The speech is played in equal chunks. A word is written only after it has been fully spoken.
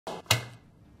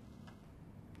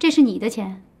这是你的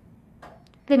钱，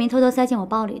魏明偷偷塞进我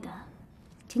包里的，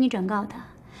请你转告他，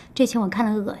这钱我看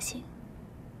了恶心，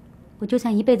我就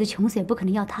算一辈子穷死也不可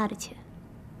能要他的钱，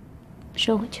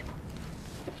收回去吧。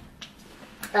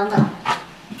等等，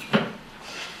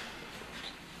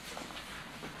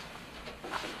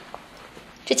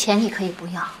这钱你可以不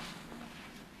要，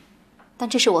但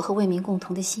这是我和魏明共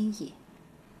同的心意。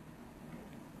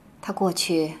他过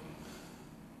去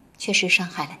确实伤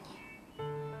害了你，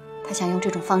他想用这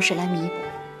种方式来弥补。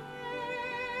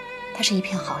他是一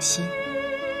片好心，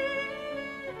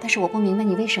但是我不明白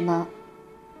你为什么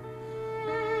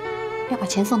要把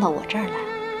钱送到我这儿来。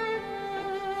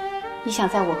你想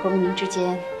在我和魏明之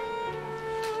间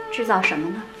制造什么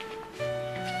呢？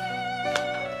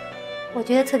我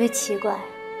觉得特别奇怪，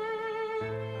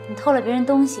你偷了别人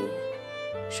东西，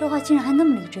说话竟然还那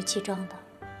么理直气壮的。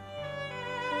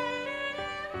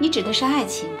你指的是爱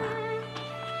情吧？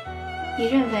你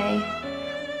认为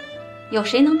有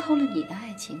谁能偷了你的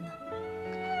爱情呢？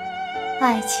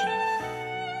爱情，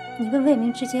你跟魏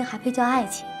明之间还配叫爱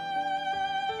情？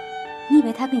你以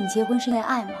为他跟你结婚是因为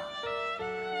爱吗？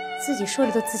自己说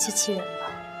的都自欺欺人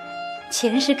了。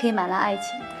钱是可以买来爱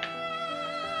情的。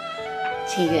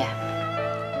清月，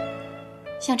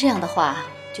像这样的话，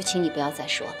就请你不要再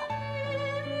说了。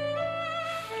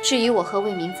至于我和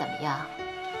魏明怎么样，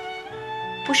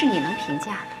不是你能评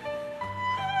价的。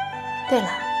对了，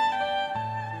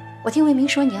我听魏明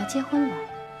说你要结婚了，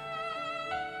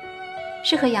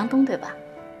是和杨东对吧？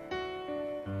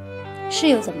是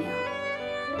又怎么样？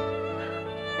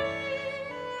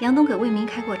杨东给魏明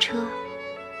开过车，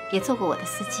也做过我的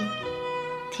司机，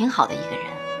挺好的一个人。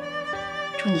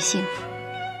祝你幸福。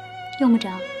用不着，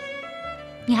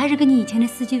你还是跟你以前的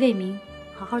司机魏明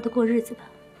好好的过日子吧。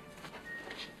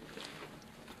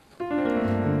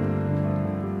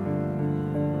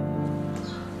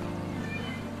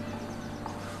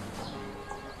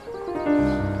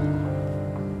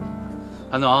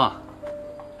韩总，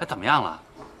哎，怎么样了？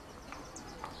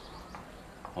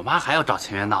我妈还要找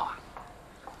秦月闹啊？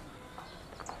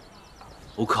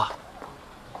吴克，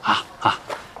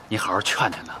你好好劝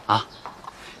劝她啊！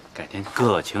改天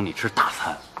哥请你吃大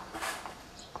餐。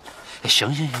哎，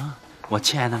行，我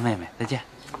亲爱的妹妹，再见。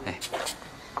哎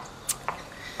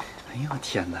呦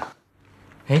天哪！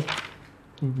哎，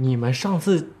你们上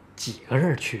次几个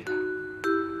人去的？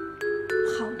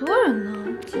好多人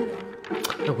呢，记得。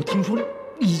哎，我听说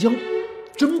丽江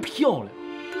真漂亮，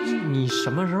你什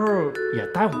么时候也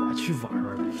带我去玩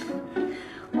玩呗？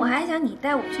我还想你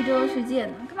带我去周游世界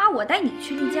呢，干嘛我带你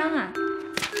去丽江啊？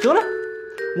得了，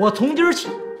我从今儿起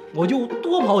我就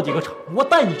多跑几个场，我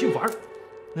带你去玩，怎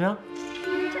么样？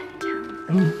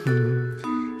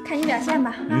看你表现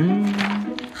吧，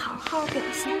好好表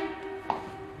现。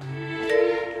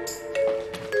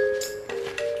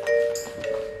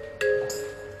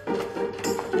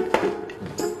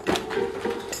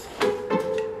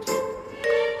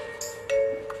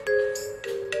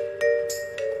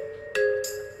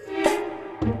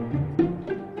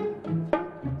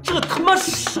这他妈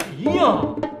谁呀？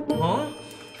啊，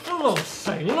这搂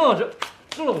谁呢？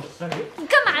这搂谁？你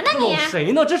干嘛呢你？搂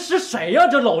谁呢？这是谁呀？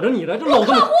这搂着你的，这搂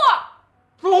着你。客户。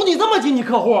搂你这么紧，你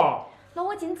客户？搂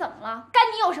我紧怎么了？跟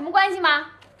你有什么关系吗？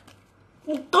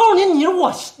我告诉你，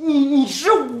你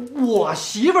是我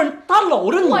媳妇儿，她搂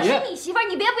着你。我是你媳妇儿，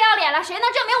你别不要脸了！谁能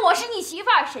证明我是你媳妇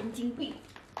儿？神经病！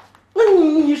那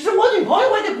你是我女朋友，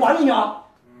我也得管你啊！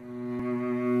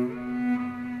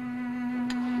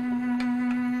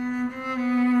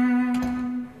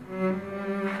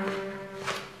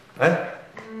哎，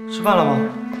吃饭了吗？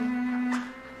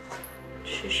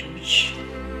吃什么吃？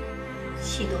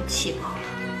气都气饱了。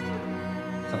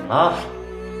怎么了？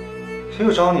谁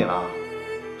又招你了？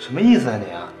什么意思啊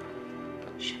你啊？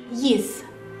什么意思？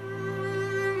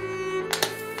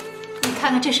你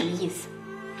看看这什么意思？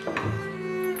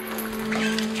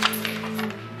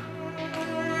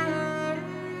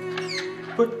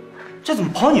不是，这怎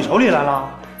么跑你手里来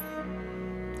了？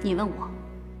你问我，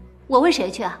我问谁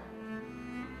去啊？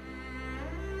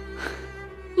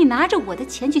你拿着我的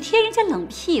钱去贴人家冷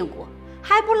屁股，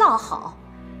还不落好？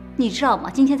你知道吗？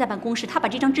今天在办公室，他把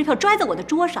这张支票拽在我的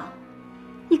桌上。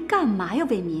你干嘛呀，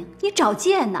魏明？你找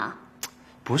贱呐？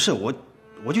不是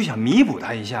我就想弥补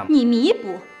他一下嘛。你弥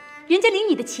补？人家领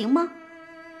你的情吗？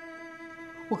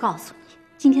我告诉你，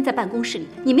今天在办公室里，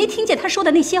你没听见他说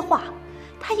的那些话？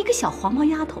她一个小黄毛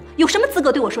丫头，有什么资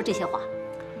格对我说这些话？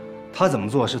他怎么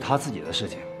做是他自己的事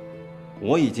情，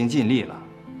我已经尽力了。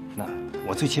那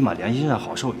我最起码良心上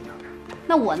好受一点。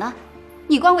那我呢？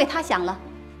你光为他想了，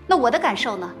那我的感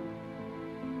受呢？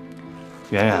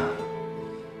圆圆，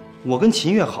我跟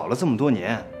秦月好了这么多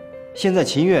年，现在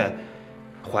秦月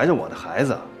怀着我的孩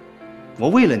子，我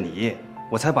为了你，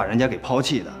我才把人家给抛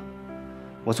弃的。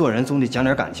我做人总得讲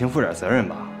点感情，负点责任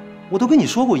吧。我都跟你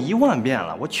说过10000遍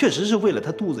了，我确实是为了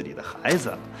他肚子里的孩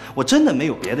子，我真的没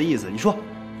有别的意思。你说，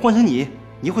换成你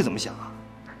会怎么想啊？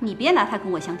你别拿他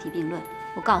跟我相提并论，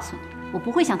我告诉你，我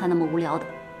不会像他那么无聊的。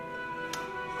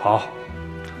好，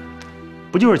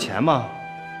不就是钱吗？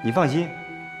你放心，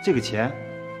这个钱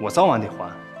我早晚得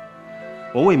还。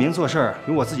我为民做事儿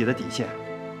有我自己的底线，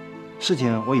事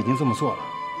情我已经这么做了，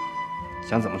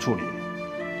想怎么处理，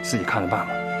自己看着办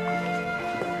吧。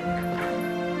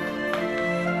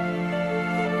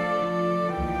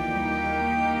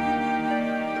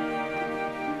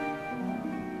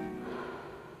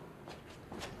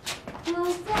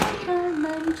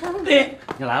哎，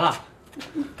你来了。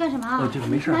干什么啊？这个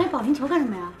没事。拿一保龄球干什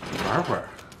么呀？玩会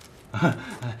儿。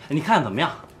你看怎么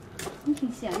样？你挺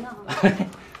闲的。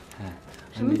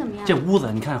什么怎么样？这屋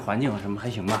子你看环境什么还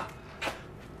行吧？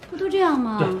不都这样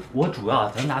吗？对，我主要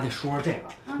咱俩得说说这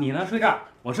个。你呢睡这儿，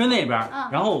我睡那边，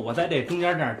然后我在这中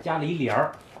间这儿加了一帘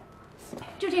儿。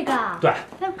就这个啊？对。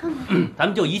来我看看。咱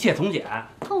们就一切从简。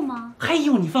透吗？哎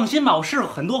呦，你放心吧，我试过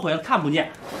很多回了，看不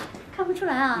见。看不出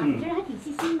来啊，你这人还挺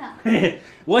细心的。嘿嘿，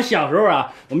我小时候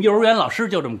啊，我们幼儿园老师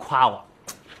就这么夸我。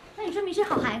那你说明是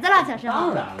好孩子了，小时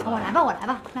候。当然了。我来吧，我来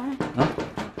吧，来。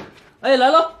哎，来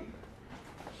喽。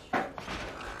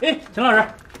哎，秦老师，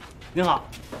您好。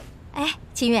哎，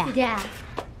秦月，姐姐，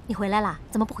你回来了，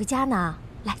怎么不回家呢？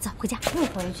来，走，回家。不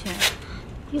回去，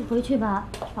一回去吧，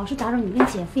老是打扰你跟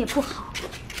姐夫也不好。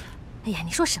哎呀，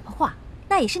你说什么话？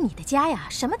那也是你的家呀，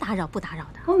什么打扰不打扰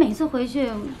的？我每次回去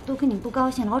都跟你不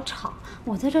高兴，老吵。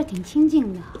我在这儿挺清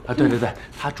静的。啊，对对对，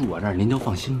他住我这儿，您就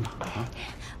放心吧。啊，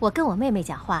我跟我妹妹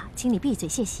讲话，请你闭嘴，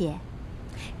谢谢。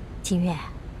秦月，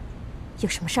有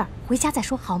什么事儿回家再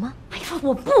说好吗？哎呀，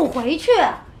我不回去。哎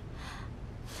呀，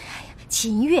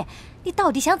秦月，你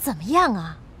到底想怎么样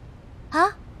啊？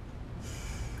啊？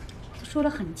说得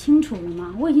很清楚了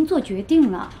嘛，我已经做决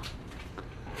定了。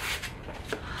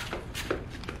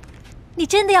你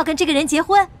真的要跟这个人结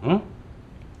婚？嗯。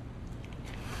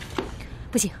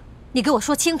不行，你给我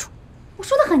说清楚。我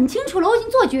说得很清楚了，我已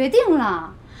经做决定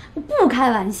了，我不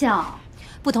开玩笑。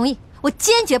不同意，我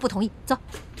坚决不同意。走。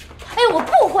哎，我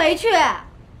不回去，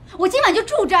我今晚就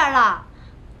住这儿了。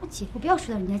我姐夫不要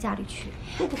睡到人家家里去，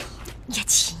多不好。呀，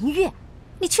秦月，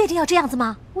你确定要这样子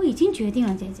吗？我已经决定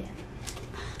了，姐姐。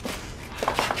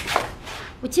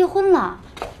我结婚了，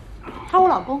他是我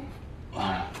老公。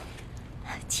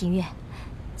秦月，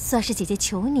算是姐姐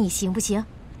求你，行不行？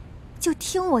就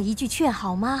听我一句劝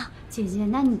好吗？姐姐，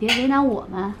那你别为难我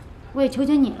们，我也求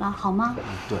求你了，好吗？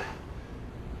对。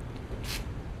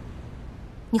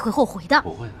你会后悔的。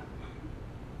不会的。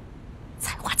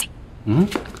菜花贼。嗯。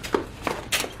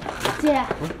姐。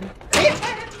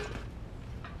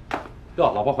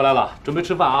哟，老婆回来了，准备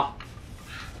吃饭啊。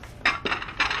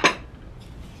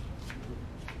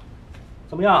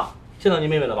怎么样？见到你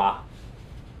妹妹了吧？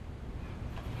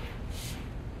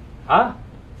啊？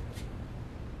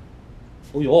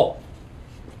哦呦，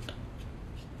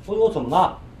哦呦，怎么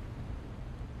了？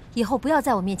以后不要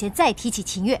在我面前再提起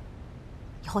秦月，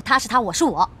以后他是他，我是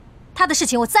我，他的事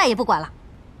情我再也不管了，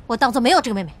我当做没有这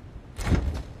个妹妹。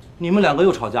你们两个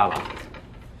又吵架了？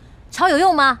吵有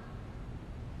用吗？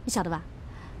你晓得吧？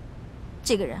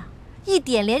这个人啊，一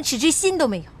点廉耻之心都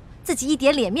没有，自己一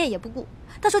点脸面也不顾。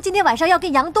他说今天晚上要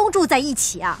跟杨东住在一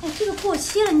起啊！哎，这个过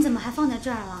期了，你怎么还放在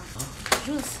这儿了？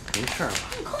热死！没事吧？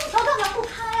你空调干嘛不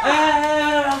开啊？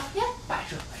哎，你摆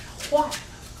设，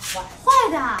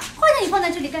坏的，你放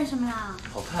在这里干什么啦？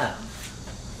好看啊！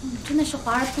真的是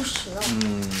华而不实了。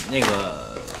那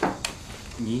个，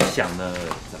你想的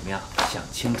怎么样？想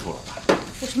清楚了吧？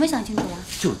我什么想清楚了？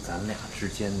就咱俩之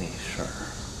间那事儿。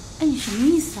哎，你什么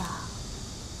意思啊？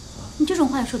你这种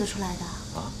话也说得出来的？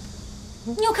啊？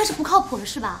你又开始不靠谱了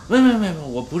是吧？没，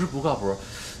我不是不靠谱，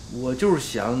我就是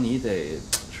想你得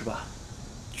是吧？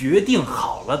决定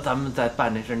好了，咱们再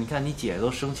办这事儿。你看你姐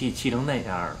都生气，气成那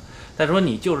样了。再说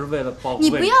你就是为了报复。你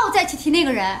不要再提那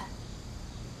个人。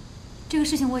这个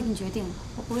事情我已经决定了，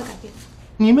我不会改变。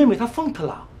你妹妹她疯她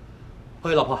了。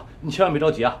哎，老婆，你千万别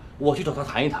着急啊，我去找她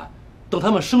谈一谈。等他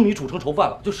们生米煮成熟饭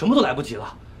了，就什么都来不及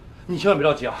了。你千万别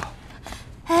着急啊。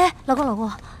哎，老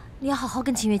公，你要好好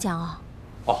跟秦月讲啊。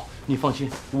哦，你放心，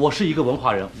我是一个文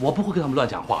化人，我不会跟他们乱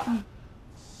讲话的。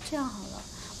这样好了，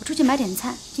我出去买点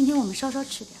菜，今天我们稍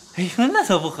吃点。哎呦，那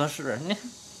都不合适，你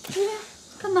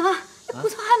干嘛？葡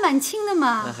萄还蛮轻的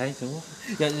嘛。那还行，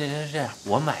要这样，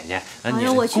我买去。哎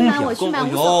呀，我去买，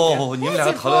哟，你们俩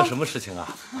讨论什么事情啊？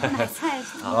买菜。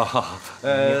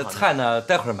菜呢，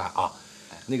待会儿买啊。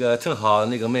那个正好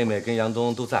那个妹妹跟杨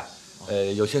东都在，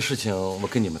有些事情我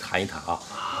跟你们谈一谈啊。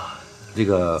这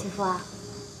个姐夫啊，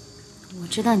我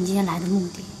知道你今天来的目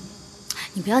的，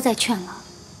你不要再劝了。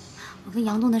我跟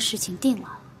杨东的事情定了，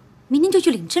明天就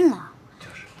去领证了。就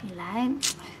是。你来，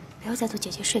不要再做姐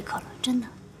姐说客了，真的。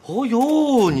哦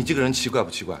呦，你这个人奇怪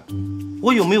不奇怪？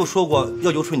我有没有说过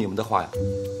要游说你们的话呀？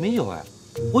没有哎。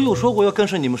我有说过要干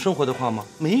涉你们生活的话吗？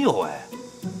没有哎。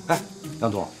哎，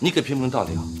杨东，你给评评道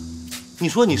理啊！你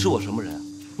说你是我什么人？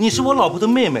你是我老婆的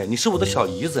妹妹，你是我的小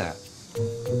姨子哎。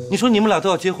你说你们俩都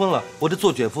要结婚了，我这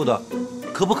做姐夫的，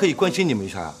可不可以关心你们一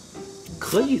下呀？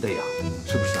可以的呀，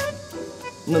是不是啊？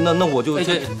那我就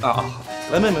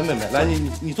来妹妹，来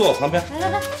你坐我旁边，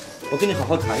来，我跟你好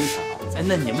好谈一谈啊。哎，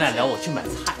那你们俩聊，我去买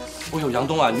菜。哎呦，杨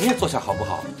东啊，你也坐下好不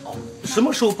好？哦，什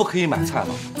么时候不可以买菜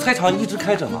了？菜场一直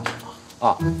开着嘛。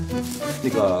啊，那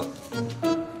个，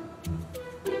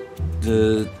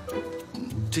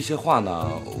这些话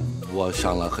呢，我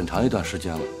想了很长一段时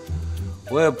间了，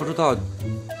我也不知道。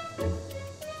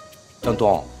杨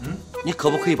东，你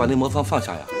可不可以把那魔方放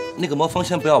下呀？那个魔方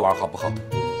先不要玩，好不好？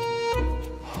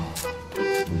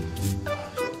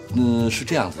是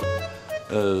这样子，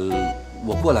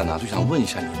我过来呢就想问一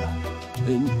下你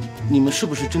们，你们是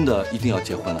不是真的一定要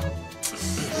结婚啊？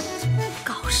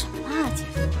搞什么啊，姐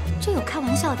夫？这有开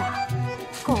玩笑的？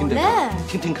狗嘞！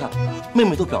听看，妹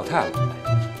妹都表态了。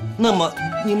那么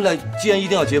你们俩既然一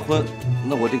定要结婚，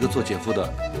那我这个做姐夫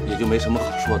的也就没什么好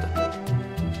说的。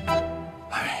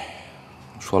哎，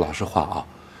说老实话啊，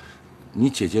你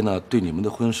姐姐呢对你们的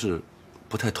婚事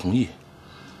不太同意。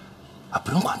啊，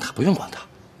不用管她，不用管她。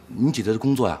你姐姐的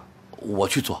工作呀，我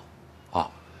去做，啊。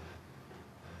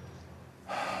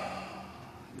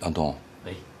杨东，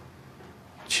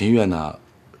秦月呢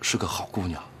是个好姑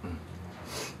娘，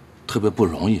特别不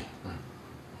容易，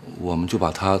我们就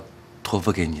把她托付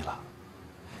给你了。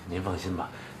您放心吧，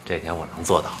这点我能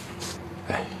做到。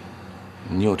哎，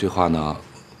你有这话呢，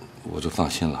我就放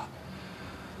心了。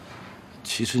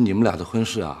其实你们俩的婚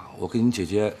事啊，我跟你姐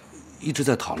姐一直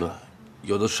在讨论，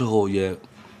有的时候也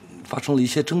发生了一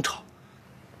些争吵。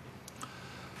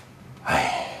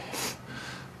哎，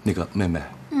那个妹妹，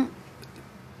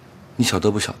你晓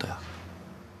得不晓得呀？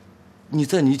你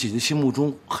在你姐姐心目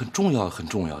中很重要，很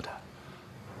重要的。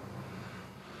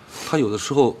她有的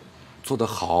时候做得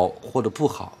好或者不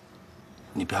好，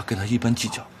你不要跟她一般计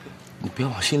较，你不要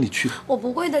往心里去。我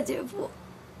不会的，姐夫。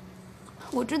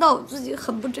我知道我自己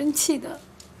很不争气的，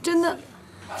真的。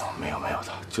没有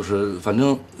的，就是反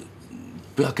正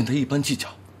不要跟她一般计较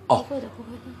哦。不会的。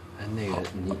那个，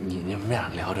你们俩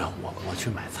聊着，我去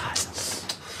买菜。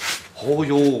哦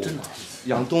呦，真的，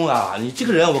杨东啊，你这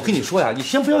个人，我跟你说呀，你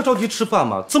先不要着急吃饭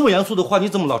嘛。这么严肃的话，你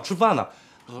怎么老吃饭呢？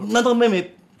难道妹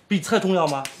妹比菜重要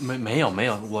吗？没有，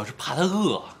我是怕她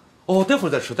饿。哦，待会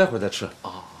儿再吃。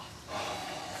啊。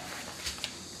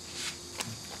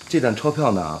这点钞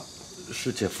票呢，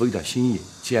是姐夫一点心意。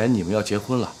既然你们要结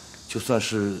婚了，就算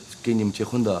是给你们结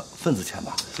婚的份子钱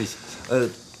吧。谢谢。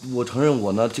我承认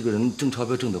我呢这个人挣钞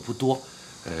票挣得不多，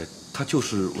它就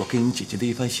是我给你姐姐的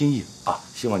一番心意啊，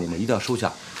希望你们一定要收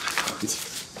下。别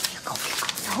搞，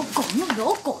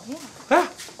有狗呀！哎，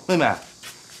妹妹，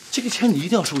这个钱你一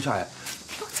定要收下呀！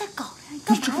不要再搞了，你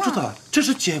干嘛？你知不知道？这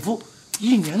是姐夫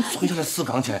1年存下来私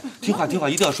房钱，听话，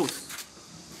一定要收。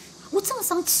我这么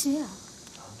生气？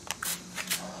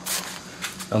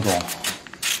杨总，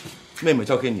妹妹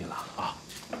交给你了啊，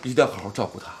一定要好好照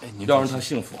顾她，要让她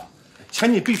幸福。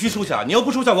钱你必须收下，你要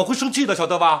不收下我会生气的，晓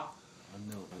得吧？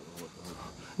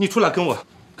你出来跟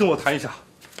我谈一下。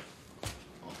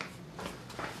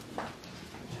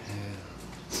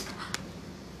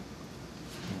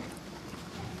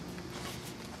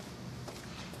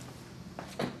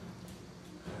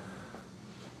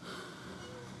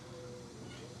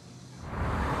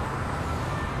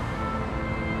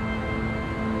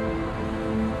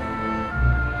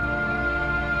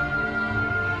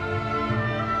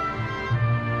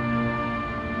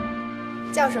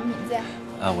叫什么名字呀？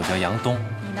我叫杨东。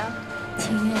你呢？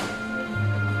秦月。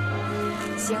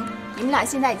行，你们俩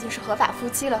现在已经是合法夫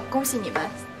妻了，恭喜你们，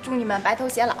祝你们白头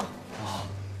偕老。哦，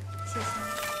谢谢。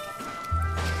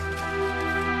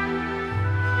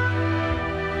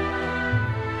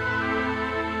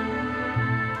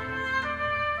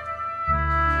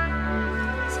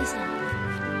谢谢。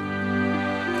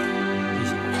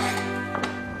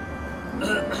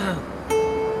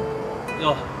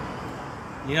哟。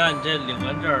你看，你这领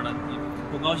完证了，你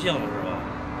不高兴了是吧？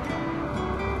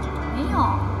没有，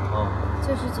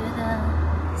就是觉得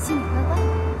心里怪怪的。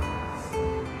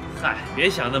嗨，别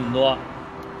想那么多，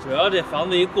只要这房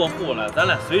子一过户了，咱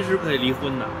俩随时可以离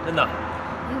婚呢，真的。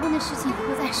离婚的事情以后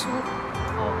再说吧。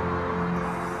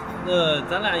那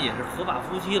咱俩也是合法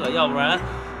夫妻了，要不然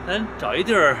咱找一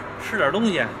地儿吃点东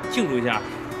西庆祝一下。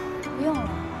不用了，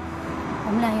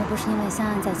我们俩又不是因为相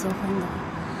爱才结婚的。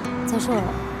再说我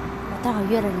待会儿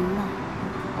约了人了。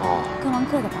哦，各忙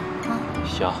各的吧，啊。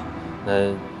行，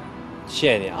那谢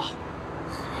谢你啊。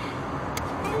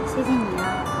谢谢你啊。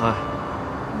啊。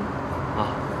啊。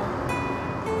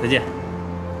再见。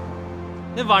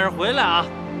那晚上回来啊。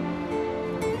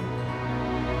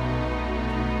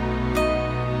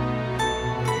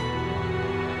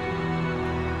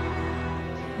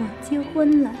我结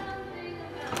婚了，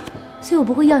所以我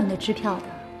不会要你的支票的，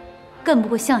更不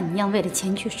会像你一样为了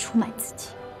钱去出卖自己。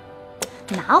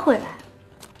拿回来，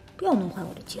不要弄坏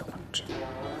我的结婚证。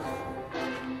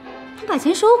你把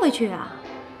钱收回去啊！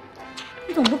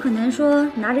你总不可能说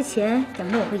拿着钱养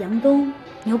着我和杨东，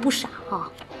你又不傻哈。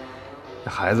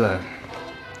这孩子，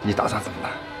你打算怎么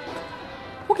办？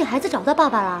我给孩子找到爸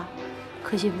爸了，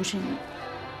可惜不是你。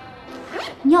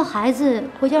你要孩子，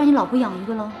回家让你老婆养一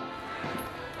个喽。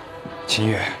秦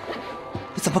月，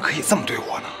你怎么可以这么对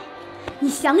我呢？你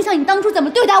想想你当初怎么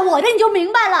对待我的，你就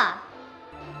明白了。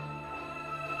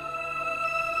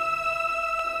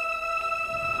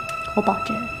我保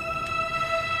证，你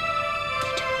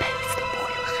这辈子都不会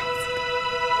有孩子的。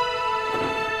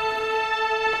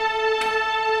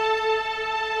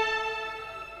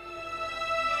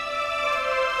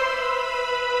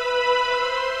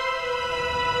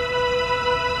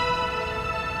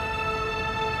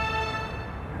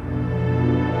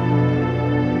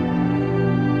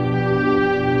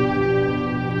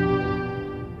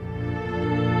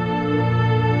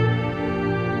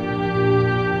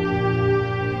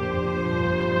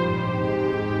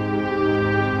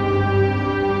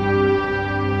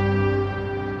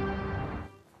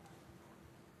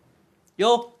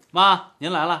哟，妈，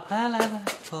您来了，来，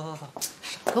走。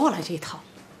跟我来这一套。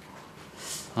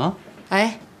啊？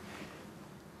哎，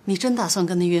你真打算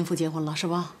跟那孕妇结婚了是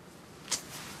吧？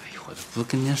哎呦，我这不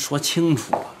跟您说清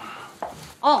楚了吗？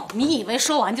哦，你以为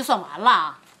说完就算完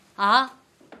了啊？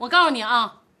我告诉你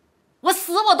啊，我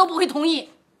死我都不会同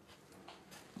意。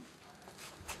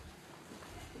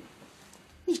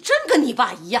你真跟你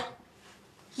爸一样，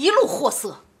一路货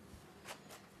色。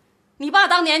你爸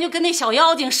当年就跟那小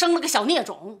妖精生了个小孽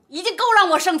种，已经够让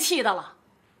我生气的了。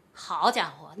好家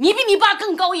伙，你比你爸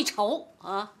更高一筹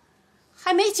啊！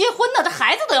还没结婚呢，这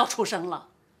孩子都要出生了。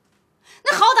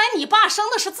那好歹你爸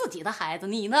生的是自己的孩子，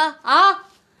你呢？啊，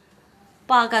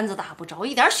八竿子打不着，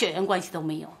一点血缘关系都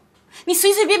没有。你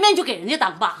随随便便就给人家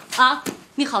当爸啊？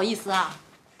你好意思啊？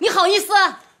你好意思？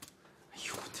哎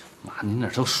呦，妈，您这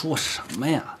都说什么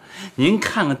呀？您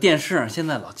看看电视上现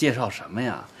在老介绍什么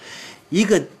呀？一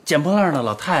个捡破烂的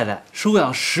老太太收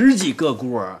养10几个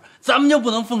孤儿，咱们就不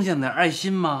能奉献点爱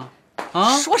心吗？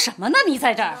啊！说什么呢？你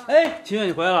在这儿？哎，秦月，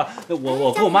你回来了。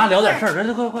我跟我妈聊点事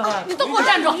儿，快！你都给我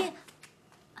站住！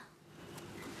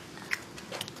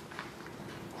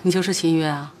你就是秦月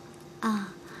啊？啊，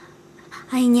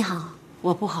阿姨你好。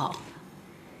我不好。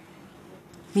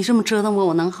你这么折腾我，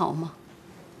我能好吗？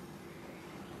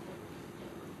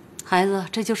孩子，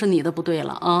这就是你的不对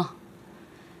了啊！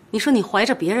你说你怀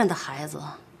着别人的孩子，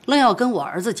愣要跟我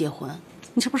儿子结婚，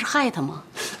你这不是害他吗？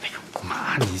哎呦，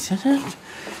妈，你这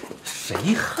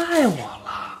谁害我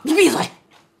了？你闭嘴！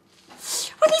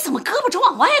不是你怎么胳膊肘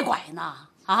往外拐呢？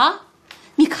啊！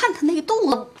你看他那肚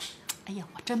子，哎呀，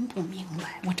我真不明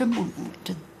白，我真不明白，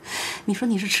真。你说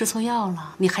你是吃错药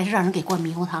了，你还是让人给灌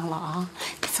迷糊汤了啊？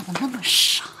你怎么那么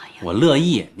傻呀？我乐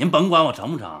意，您甭管我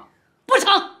成不成？不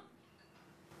成，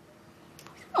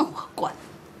让我管。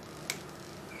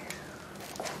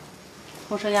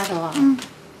我说丫头啊，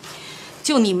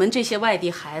就你们这些外地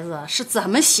孩子是怎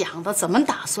么想的，怎么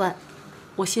打算，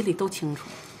我心里都清楚，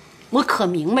我可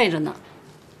明白着呢。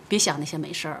别想那些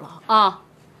没事了啊！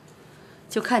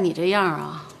就看你这样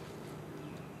啊，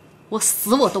我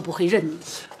死我都不会认你。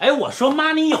哎，我说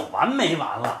妈，你有完没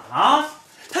完了啊？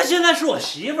她现在是我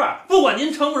媳妇儿，不管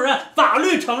您承不承认，法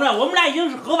律承认，我们俩已经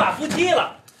是合法夫妻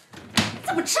了。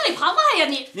怎么吃里扒外呀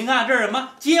你？您看这是什么？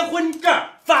结婚证，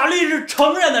法律是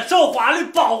承认的，受法律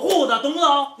保护的，懂不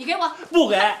懂？你给我。不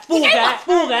给，你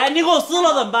给我撕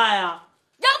了怎么办呀？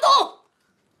杨东，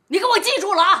你给我记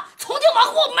住了啊！从今往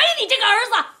后我没你这个儿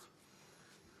子。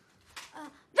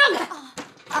让开！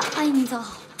阿姨您走。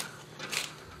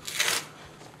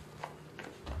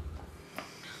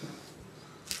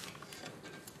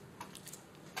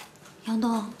杨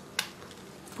东，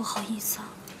不好意思啊，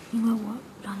因为我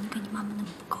让你跟你妈妈那么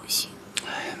不高兴。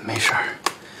哎，没事儿，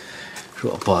是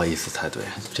我不好意思才对，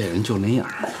这人就那样。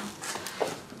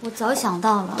我早想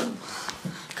到了，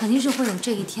肯定是会有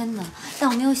这一天的，但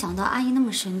我没有想到阿姨那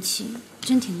么生气，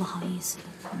真挺不好意思的。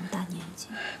那么大年纪，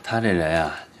他这人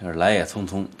呀，就是来也匆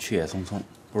匆，去也匆匆，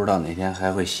不知道哪天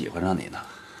还会喜欢上你呢。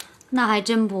那还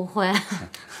真不会。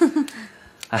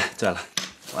哎，对了，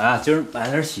我呀今儿买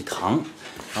点喜糖，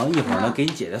然后一会儿呢给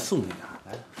你姐姐送去点。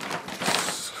来，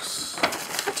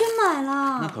还真买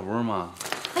了？那可不是吗？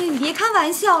哎呦，你别开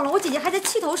玩笑了，我姐姐还在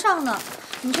气头上呢。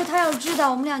你说她要是知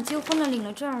道我们俩结婚了，领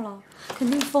了证了，肯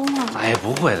定疯了。哎，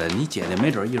不会的，你姐姐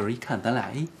没准一会儿一看咱俩，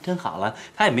哎，真好了，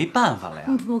她也没办法了呀。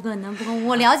不可能，不可能，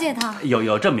我了解她。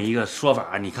有这么一个说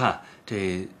法，你看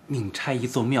这命拆一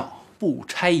座庙，不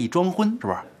拆一桩婚，是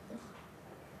不是？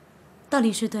道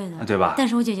理是对的，对吧？但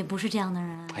是我姐姐不是这样的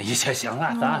人。哎呀，行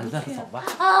了，咱走吧。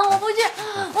啊，我不去，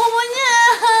我不去，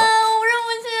我真不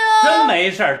去。真没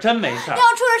事儿，真没事儿。要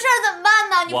出了事儿怎么办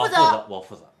呢？你负责。我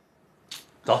负责。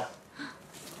走。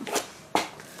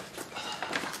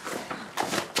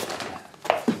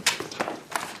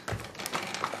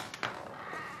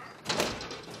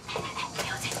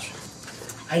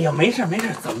哎呀，没事没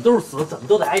事，怎么都是死，怎么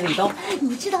都得挨这一刀。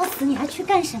你知道死，你还去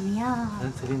干什么呀？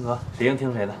崔林哥，谁赢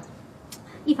听谁的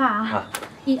？1盘啊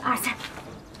！1、2、3，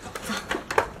走。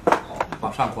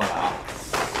马上过来啊！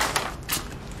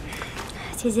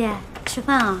姐姐，吃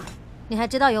饭啊？你还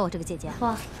知道有我这个姐姐？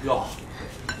哇！哟，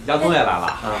杨东也来了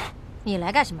啊！你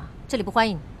来干什么？这里不欢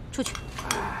迎你，出去。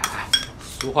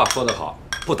俗话说得好，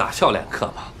不打笑脸客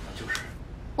嘛。就是。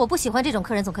我不喜欢这种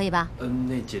客人，总可以吧？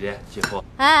那姐姐姐夫。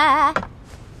哎，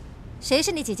谁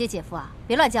是你姐姐姐夫啊？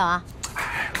别乱叫啊！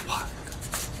哎，我。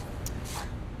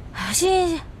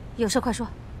行，有事快说，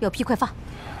有屁快放。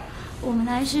我们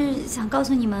来是想告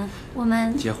诉你们，我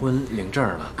们结婚领证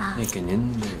了啊，那给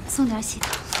您送点喜糖。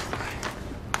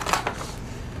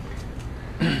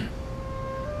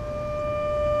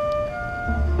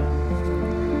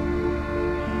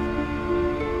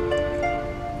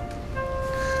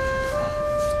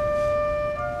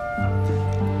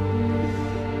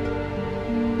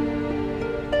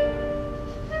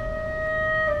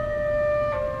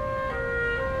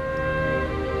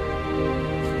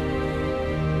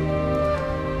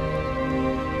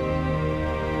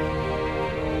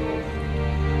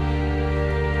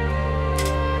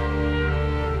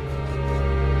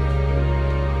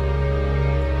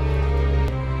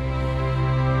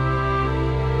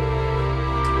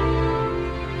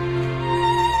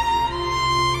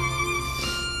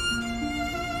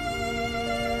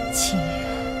秦月，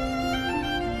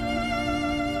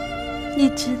你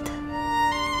真的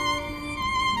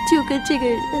就跟这个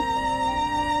人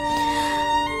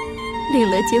领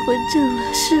了结婚证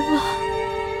了，是吗？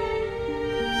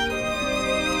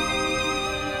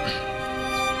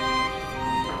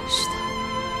是的。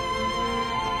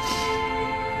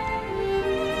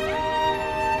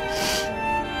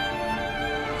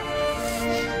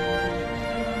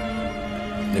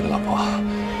那个老婆，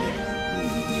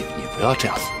你不要这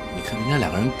样子。你看人家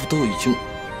2个人不都已经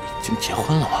结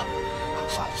婚了吗？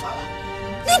算了。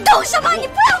你懂什么？你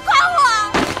不要管我！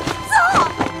走！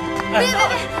别，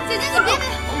姐姐你别，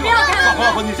不要干！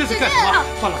老婆，你这是干什么？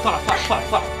算了。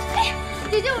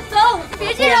姐姐我走，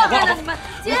别这样了，你们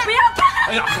姐不要干！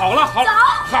哎呀，好了呀，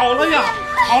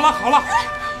好了，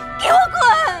给我滚！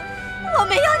我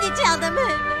没要你这样的妹妹，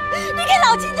你给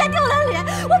老秦家丢了脸，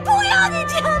我不要你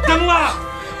这样的。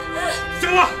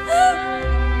行了。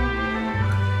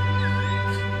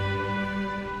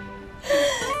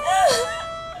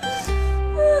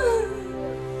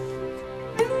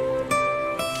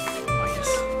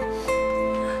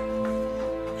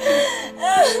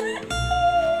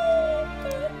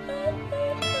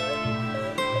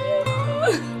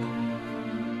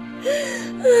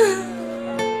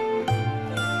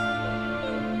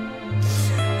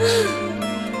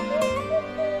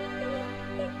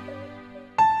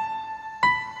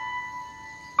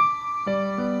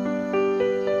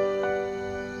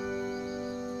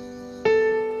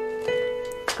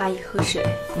阿姨喝水。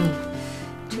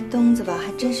这东子吧，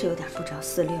还真是有点不着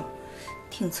四六，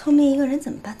挺聪明一个人，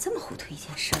怎么办这么糊涂一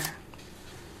件事儿？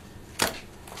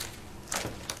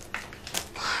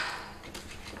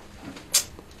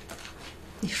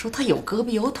你说他有胳膊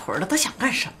有腿的，他想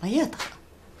干什么呀？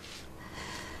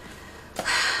他，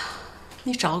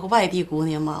你找个外地姑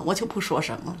娘嘛，我就不说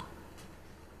什么了，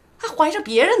还怀着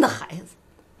别人的孩子。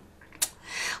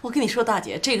我跟你说，大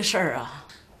姐，这个事儿啊，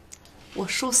我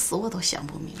说死我都想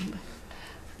不明白。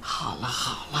好了，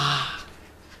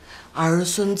儿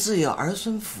孙自有儿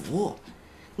孙福。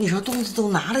你说东子都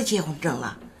拿了结婚证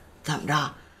了，怎么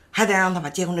着还得让他把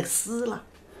结婚证撕了？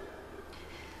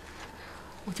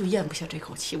我就咽不下这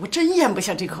口气，我真咽不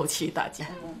下这口气，大姐。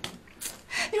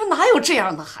你说哪有这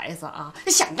样的孩子啊？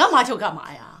想干嘛就干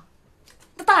嘛呀？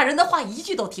那大人的话一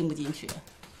句都听不进去。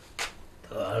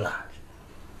得了，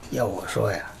要我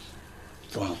说呀，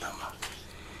东子嘛，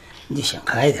你就想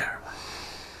开点吧。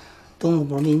东子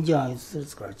不是您教育自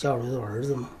个儿教出的儿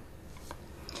子吗？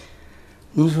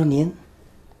您说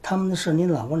他们的事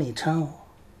您老往里掺和，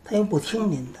他又不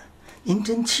听您的，您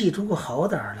真气出个好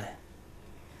歹来，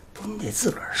不，你得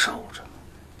自个儿受着，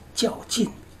较劲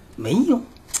没用，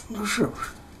你说是不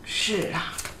是？是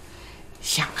啊，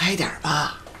想开点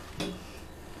吧。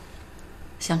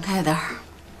想开点儿，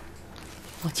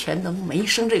我全能没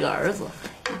生这个儿子，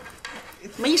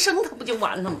没生他不就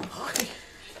完了吗？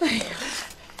哎呀，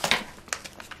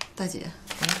大姐，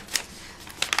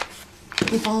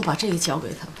你帮我把这个交给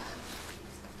他吧。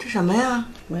这什么呀？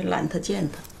我也懒得见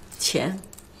他，钱。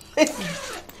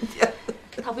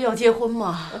他不要结婚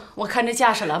吗？我看这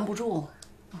架势拦不住。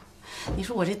你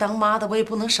说我这当妈的，我也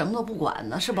不能什么都不管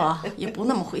呢，是吧？也不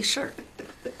那么回事儿。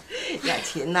雅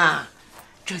琴呐，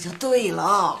这就对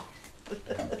了。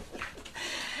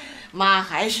妈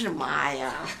还是妈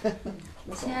呀。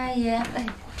秦阿姨，哎，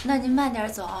那您慢点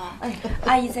走啊。哎，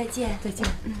阿姨再见。再见。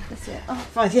再见啊。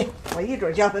放心，我一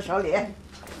准交他手里。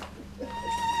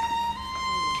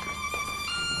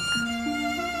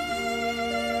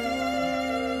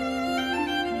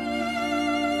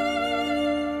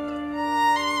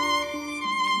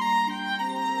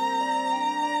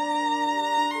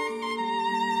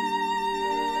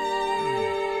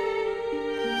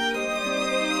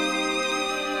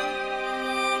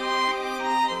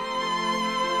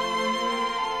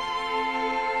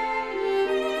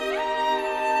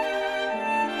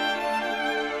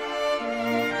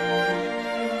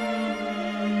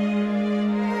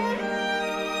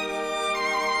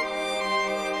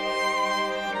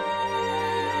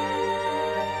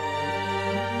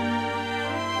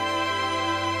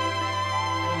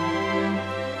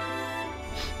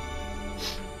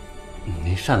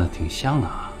扇子挺香的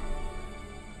啊。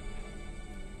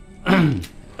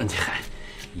嗨，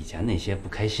以前那些不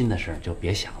开心的事儿就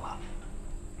别想了。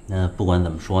那不管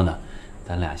怎么说呢，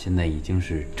咱俩现在已经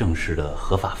是正式的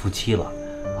合法夫妻了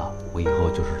啊！我以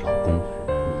后就是老公，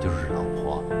你就是老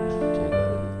婆。这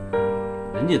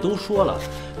个人家都说了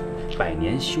，100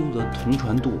年修得同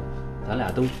船渡，咱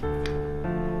俩都……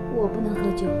我不能喝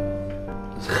酒。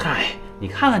嗨，你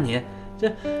看看你。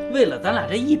这为了咱俩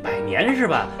这100年是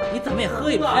吧？你怎么也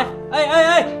喝一杯？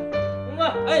哎，东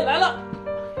哥，哎来了！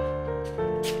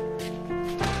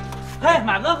哎，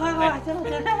马哥，快，进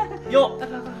来！哟，快，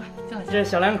进来！这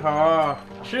小两口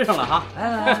吃上了哈！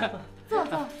来，坐。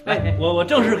哎，我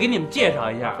正式给你们介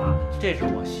绍一下啊，这是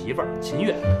我媳妇儿秦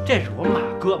月，这是我马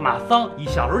哥马桑，你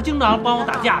小时候经常帮我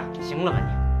打架。行了吧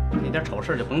你，那点丑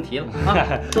事就甭提了啊！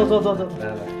坐，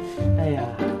来。哎呀。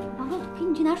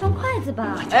你去拿双筷子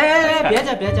吧。哎，别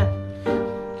介，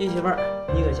金媳妇儿，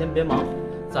你可先别忙，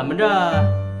怎么着，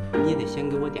你得先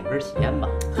给我点根喜烟吧。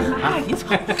啊，你怎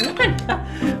么来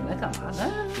干嘛呢？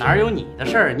哪有你的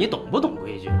事儿？你懂不懂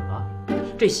规矩啊？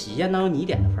这喜烟哪有你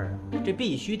点的份儿啊？这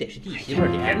必须得是弟媳妇儿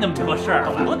点。别那么多事儿，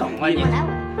懂不懂啊你？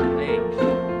哎，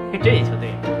这就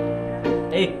对了。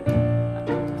哎。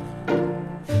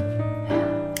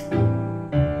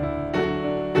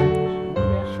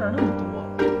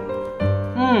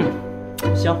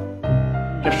行，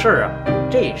这事儿啊，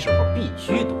这时候必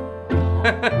须多。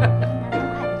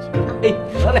哎，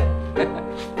得嘞。哎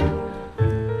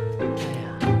呀，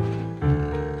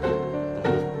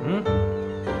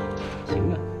行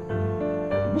啊，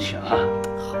不行啊，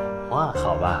好啊，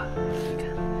好吧。你看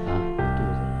啊，肚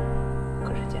子可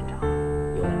是见长，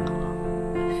有点疼啊。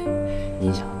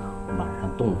您想啊，晚上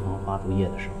洞房花烛夜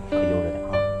的时候可悠着点啊。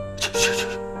去，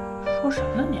说什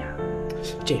么你？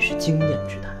这是经验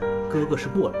之谈。哥哥是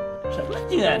过来人，什么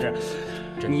经验这？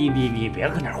你别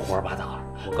跟那胡说八道了。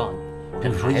我告诉你，我跟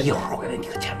你说，一会儿回来你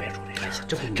可千别说这事。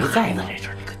这孩子这事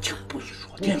儿你可就不许说，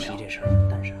别提这事儿。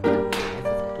但是孩子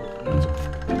在肚子里讲。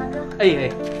哎，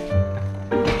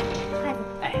筷子。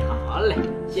哎，好嘞，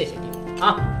谢谢你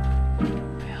啊。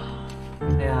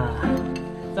哎呀，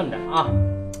这么着啊，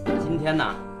今天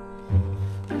呢，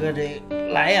哥这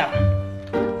来呀，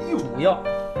主要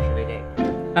是为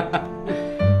这个，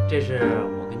这是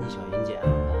我跟你小云姐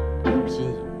的心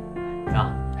意，是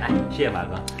吧？哎，谢谢马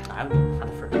哥，哪有你拿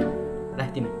的份儿？来，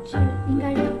弟妹，应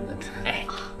该是。哎，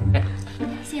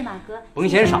谢谢马哥，不用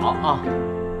嫌少啊。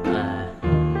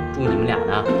祝你们俩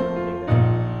呢，这个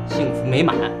幸福美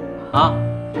满啊，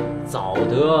早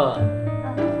得。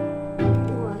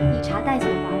我以茶代酒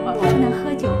吧，我不能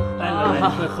喝酒。来，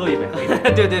喝一杯，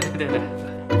对。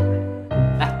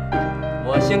来，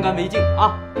我先干为敬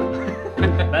啊！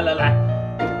来。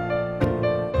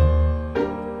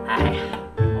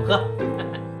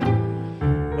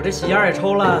这喜烟也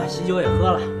抽了，喜酒也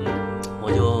喝了，我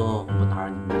就不打扰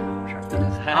你们这档事儿。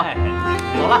嗨，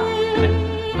走了，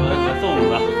我送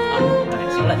你吧。啊，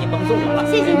行了，你甭送我了。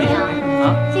谢谢你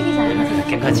啊！谢谢小杨姐。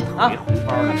别客气啊，给红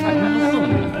包了，看看都送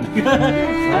你了。来，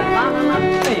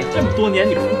哎呀，这么多年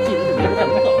你不记得别人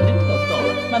不走，您走了，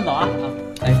慢走啊。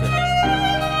哎，对。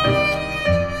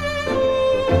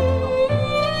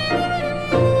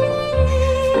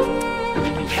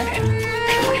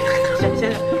行，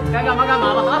该干嘛干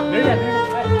嘛吧啊！没事。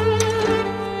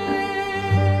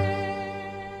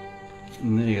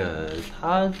那个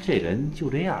他这人就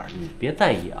这样，你别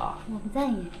在意啊。我不在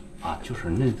意。啊，就是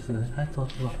那次，哎，坐，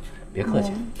别客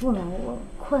气。不了，我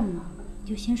困了，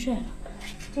就先睡了。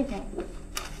这个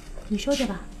你收着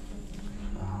吧。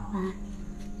晚安。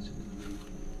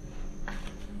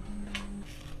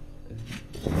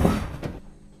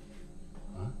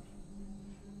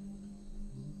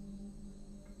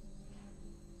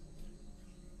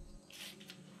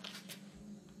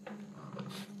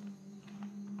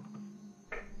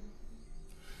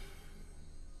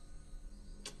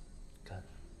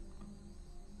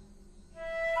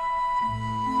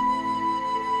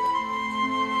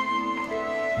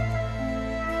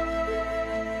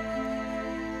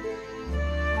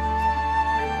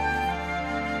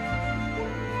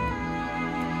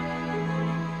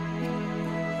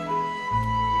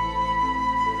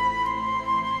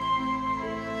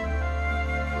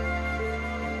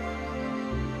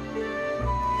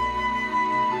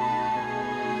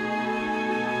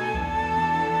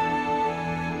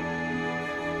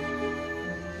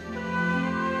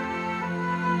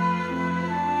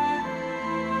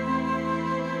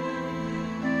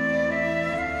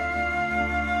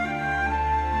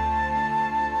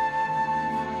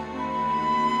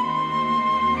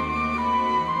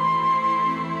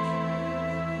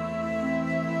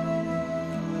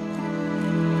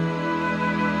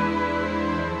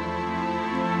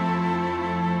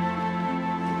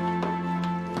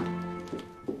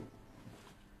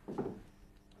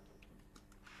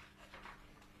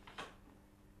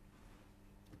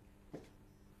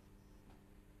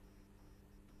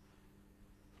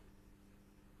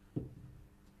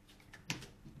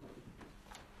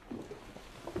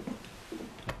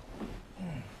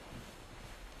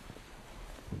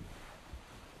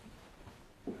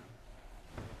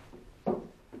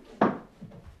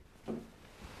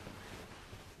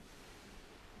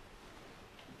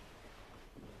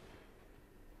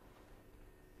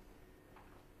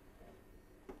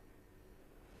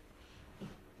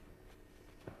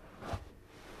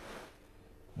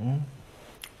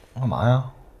干嘛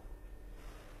呀？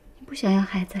你不想要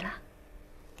孩子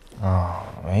了？啊，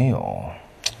没有，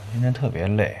今天特别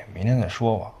累，明天再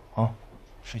说吧。啊，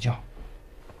睡觉。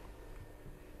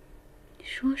你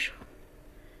说说，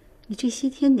你这些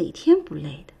天哪天不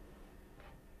累的？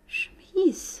什么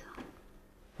意思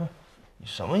啊？你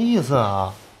什么意思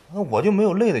啊？那我就没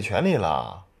有累的权利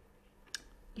了？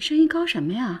你声音高什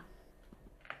么呀？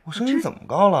我声音怎么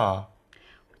高了？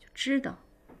我就知道，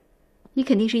你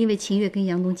肯定是因为秦月跟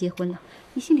杨东结婚了，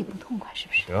你心里不痛快是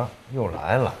不是？得，又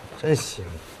来了，真行。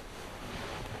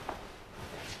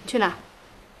你去哪？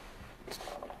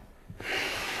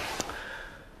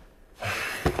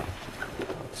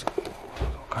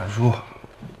看书。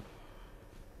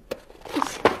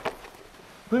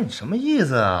不是你什么意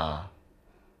思啊？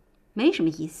没什么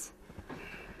意思。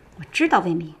我知道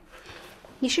魏明，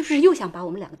你是不是又想把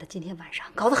我们两个的今天晚上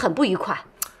搞得很不愉快？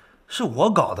是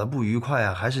我搞得不愉快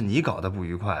啊，还是你搞得不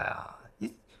愉快啊？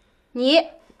你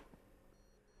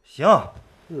行，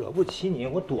惹不起你，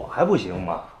我躲还不行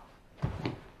吗？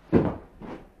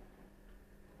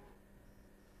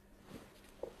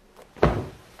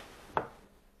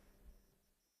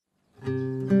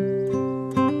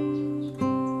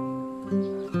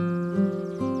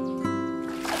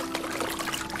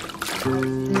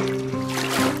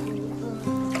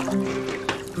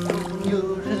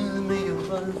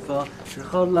只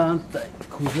好烂在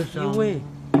裤子上。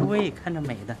喂，看着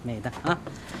美的啊！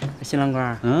新郎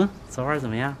官，昨晚怎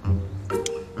么样？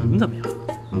你们怎么样？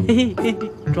嘿，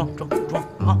装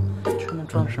啊！这能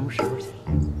装到什么时候去？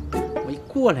我一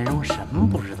过来，让我什么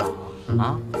不知道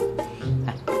啊？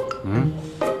哎，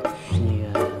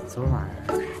那个昨晚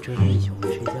这是一宿没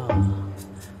睡觉啊，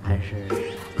还是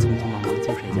匆匆忙忙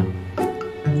就睡觉？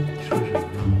说什么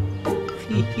呢？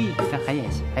嘿，你看还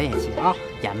演戏啊！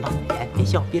演吧，演，别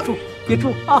笑，别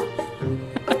住啊！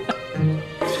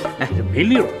哎，这没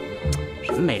溜儿，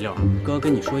什么没溜儿？哥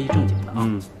跟你说一正经的啊，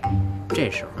这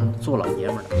时候做老爷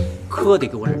们儿的可得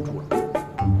给我忍住了，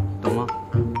懂吗？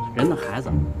人的孩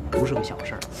子不是个小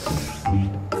事儿。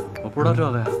我不知道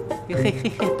这个呀。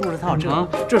不知道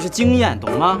这是经验，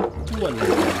懂吗？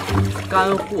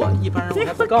干货，一般人我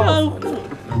还不告诉你。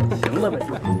行了呗，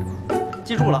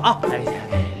记住了啊！哎，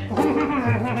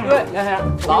对，梁先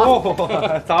生早，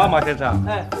早，马先生。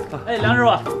哎，梁师傅，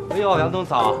哎呦，杨东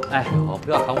早。哎，不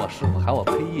要喊我师傅，喊我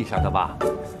裴义，晓得吧？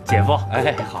姐夫。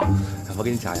哎，好，我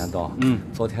跟你讲，杨东，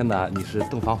昨天呢你是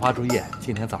洞房花烛夜，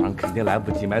今天早上肯定来不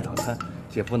及买早餐，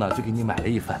姐夫呢就给你买了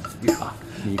一份，啊，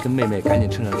你跟妹妹赶紧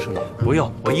趁热吃了。不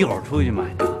用，我一会儿出去买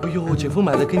的。哎呦，姐夫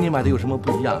买的跟你买的有什么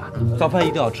不一样啊？早饭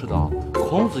一定要吃的哦。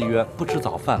孔子曰：“不吃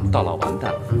早饭，到老完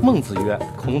蛋。”孟子曰：“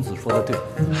孔子说的对。”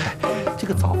嗨，这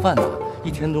个早饭呢，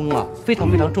一天中啊非常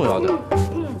非常重要的。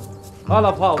好，老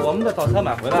婆，我们的早餐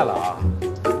买回来了啊。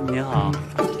您好。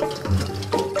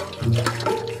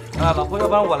啊，老婆，要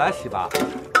不然我来洗吧。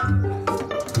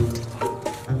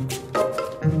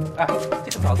哎，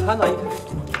这个早餐呢，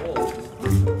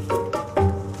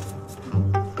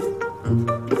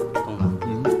东子，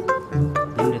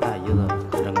您这大姨子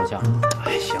真够呛。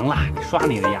哎，行了，你刷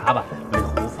你的牙吧，那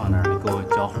壶放那儿，你给我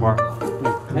浇花。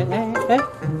哎，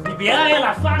你别挨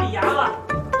了，刷你牙吧。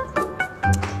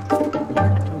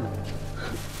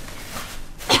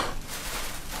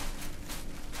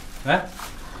哎，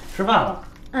吃饭了。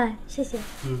哎，谢谢。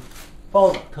包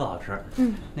子特好吃。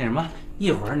那什么，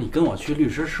一会儿你跟我去律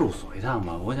师事务所一趟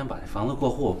吧，我想把这房子过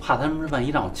户，怕他们万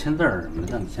一让我签字什么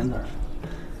的，让你签字。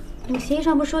我协议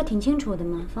上不是说挺清楚的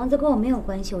吗？房子跟我没有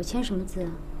关系，我签什么字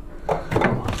啊？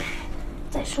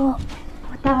再说，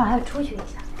我待会儿还要出去一下。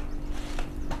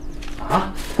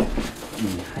啊？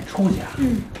你还出去啊？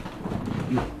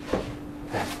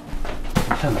哎，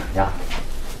你上哪儿去？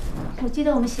我记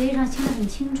得我们协议上签得很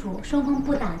清楚，双方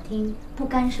不打听、不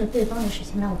干涉对方的事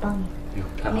情。那我帮你。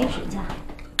没指甲。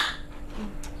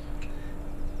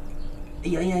哎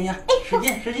呀！使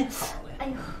劲！好嘞！哎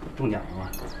呦，中奖了吗？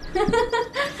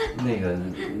那个，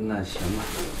那行吧。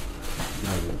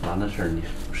那完的事儿你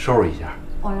收拾一下。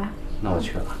我来。那我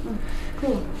去了。可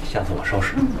以。下次我收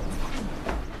拾。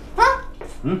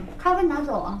咖啡拿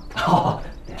走啊。好，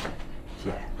谢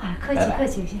谢。啊，客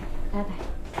气，谢谢，拜拜。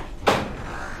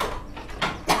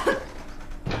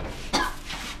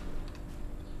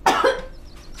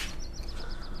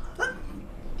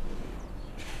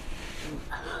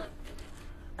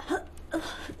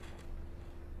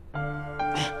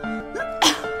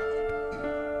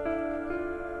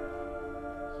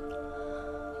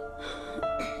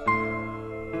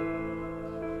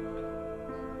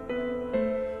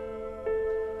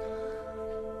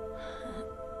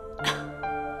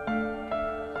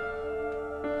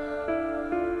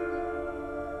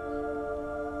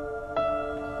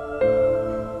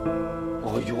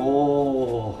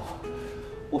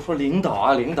我说领导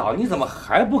啊，领导，你怎么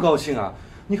还不高兴啊？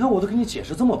你看我都跟你解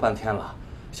释这么半天了。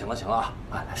行了啊，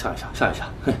来笑一笑。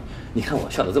哼，你看我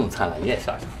笑得这么灿烂，你也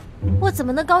笑一笑。我怎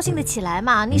么能高兴得起来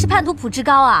嘛？你是叛徒普志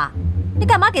高啊？你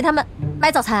干嘛给他们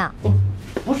买早餐啊？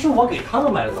不是我给他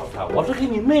们买的早餐，我是给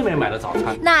你妹妹买的早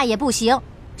餐。那也不行，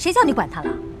谁叫你管她了？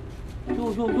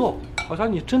哟，好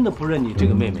像你真的不认你这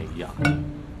个妹妹一样。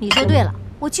你说对了，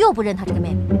我就不认她这个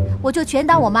妹妹，我就全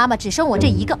当我妈妈只生我这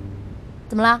一个。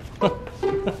怎么了？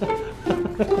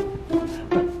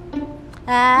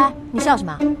哎，你笑什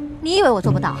么？你以为我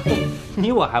做不到？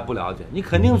你我还不了解，你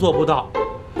肯定做不到。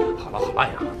好了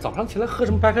呀，早上起来喝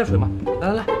什么白开水嘛？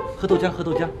来，喝豆浆。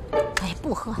哎，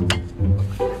不喝。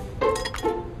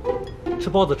吃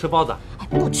包子。哎，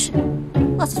不吃，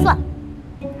饿死算了。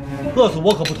饿死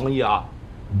我可不同意啊！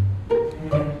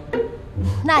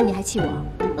那你还气我？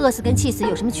饿死跟气死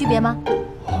有什么区别吗？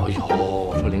哎呦，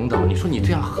我说领导，你说你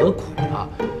这样何苦啊？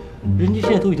人家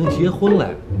现在都已经结婚了，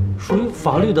属于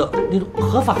法律的那种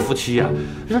合法夫妻呀，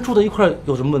人家住在一块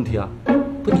有什么问题啊？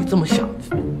不，你这么想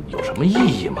有什么意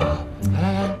义吗？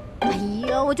来。哎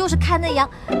呀，我就是看那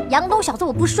杨东小子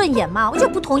我不顺眼嘛，我就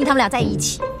不同意他们俩在一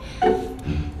起。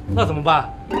那怎么办？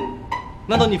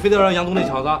难道你非得让杨东那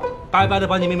小子白白的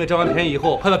把你妹妹占完便宜以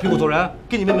后，拍拍屁股走人，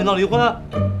跟你妹妹闹离婚啊？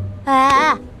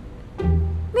哎，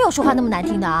没有说话那么难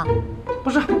听的啊！不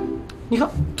是，你看，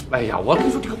哎呀，我跟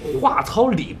你说，这个话糙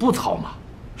理不糙嘛，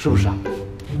是不是啊？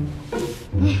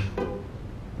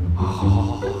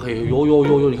好，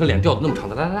有，你看脸掉的那么长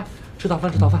的，来，吃早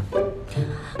饭。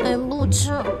哎，不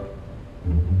吃。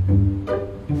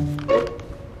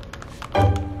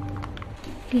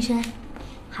医生，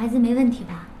孩子没问题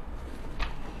吧？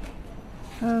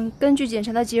根据检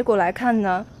查的结果来看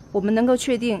呢，我们能够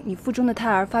确定你腹中的胎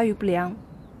儿发育不良，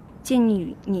建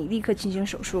议你立刻进行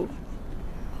手术。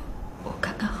我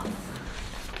看看好了。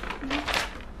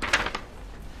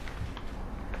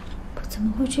怎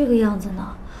么会这个样子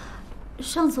呢？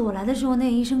上次我来的时候，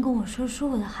那医生跟我说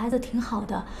我的孩子挺好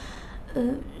的，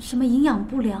什么营养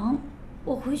不良，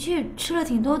我回去吃了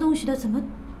挺多东西的，怎么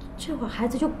这会儿孩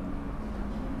子就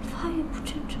发育不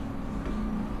正常？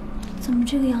怎么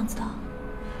这个样子的？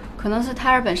可能是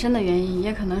胎儿本身的原因，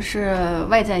也可能是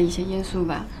外在一些因素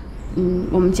吧。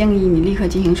我们建议你立刻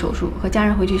进行手术，和家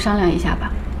人回去商量一下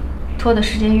吧。拖的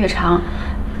时间越长，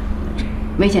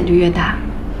危险就越大，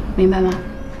明白吗？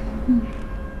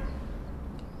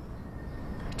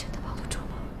真的保不住了。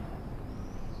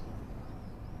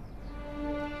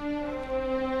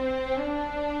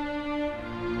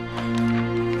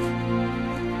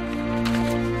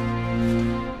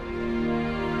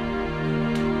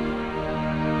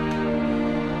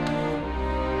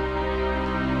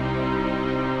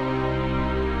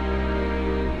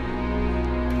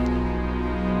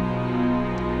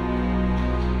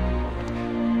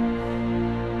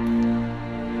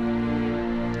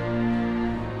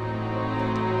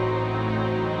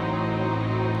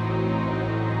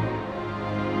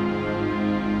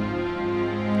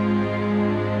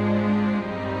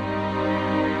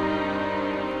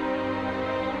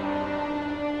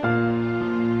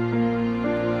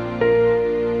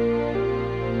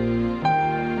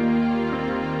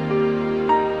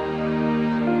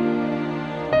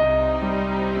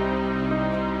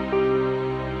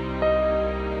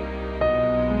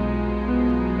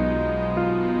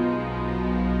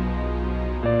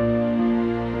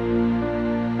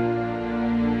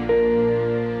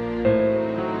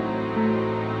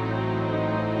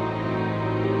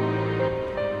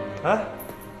哎，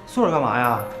素儿干嘛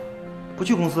呀？不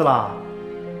去公司了？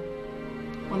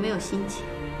我没有心情。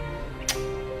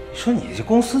你说你这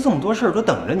公司这么多事儿都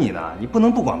等着你呢，你不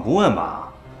能不管不问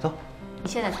吧？走。你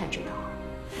现在才知道，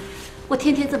我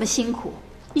天天这么辛苦，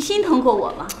你心疼过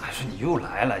我吗？哎，说你又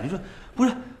来了，你说不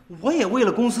是？我也为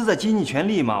了公司在竭尽全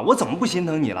力嘛，我怎么不心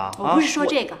疼你了？我不是说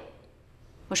这个，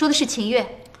我说的是秦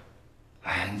月。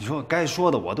哎，你说该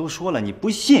说的我都说了，你不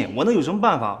信，我能有什么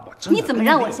办法？我真的。你怎么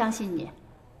让我相信你？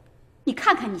你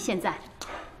看看你现在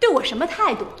对我什么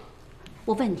态度？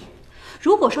我问你，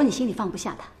如果说你心里放不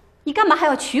下他，你干嘛还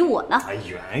要娶我呢？哎，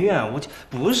圆圆，我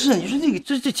不是你说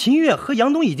这秦月和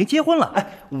杨东已经结婚了，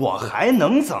哎，我还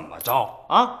能怎么着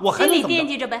啊？我还能心里惦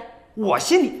记着呗。我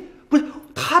心里不是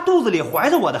他肚子里怀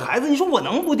着我的孩子，你说我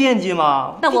能不惦记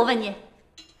吗？那我问你，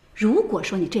如果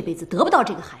说你这辈子得不到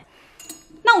这个孩子，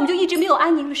那我们就一直没有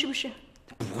安宁了，是不是？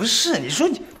不是，你说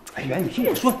你，哎，圆，你听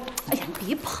我说，哎呀，你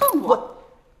别碰我。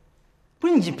不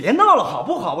是你别闹了好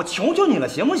不好？我求求你了，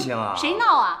行不行啊？谁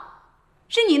闹啊？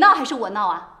是你闹还是我闹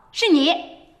啊？是你。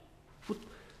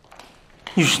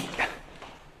你说你。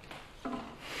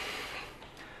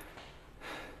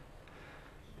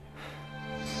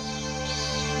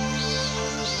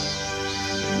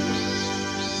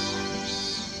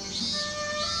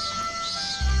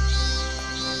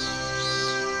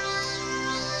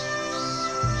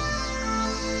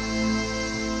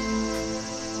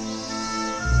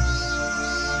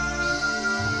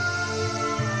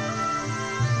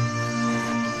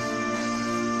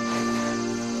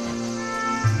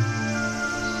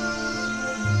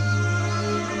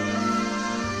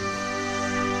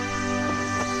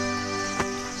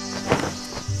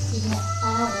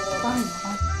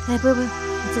哎，不用，你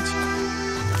自己。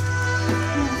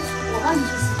我帮你去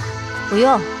洗吧。不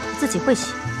用，我自己会洗。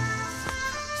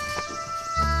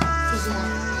姐姐，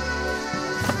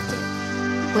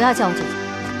不要叫我姐姐，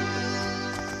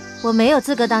我没有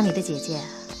资格当你的姐姐。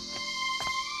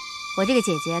我这个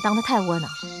姐姐当得太窝囊，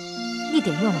一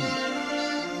点用都没有。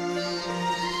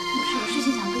我是有事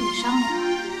情想跟你商量。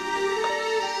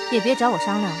也别找我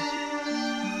商量了，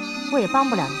我也帮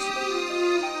不了你什么。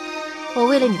我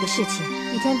为了你的事情，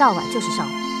一天到晚就是上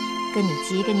火，跟你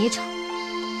急，跟你吵。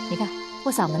你看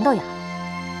我嗓门都哑了，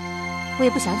我也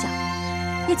不想讲，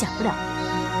也讲不了。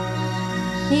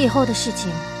你以后的事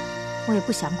情，我也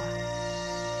不想管，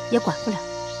也管不了。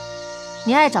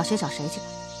你爱找谁找谁去吧。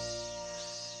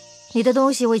你的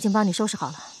东西我已经帮你收拾好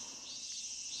了，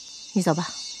你走吧。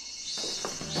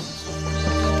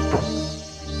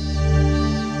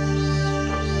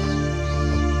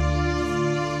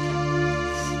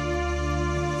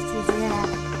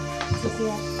姐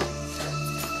姐。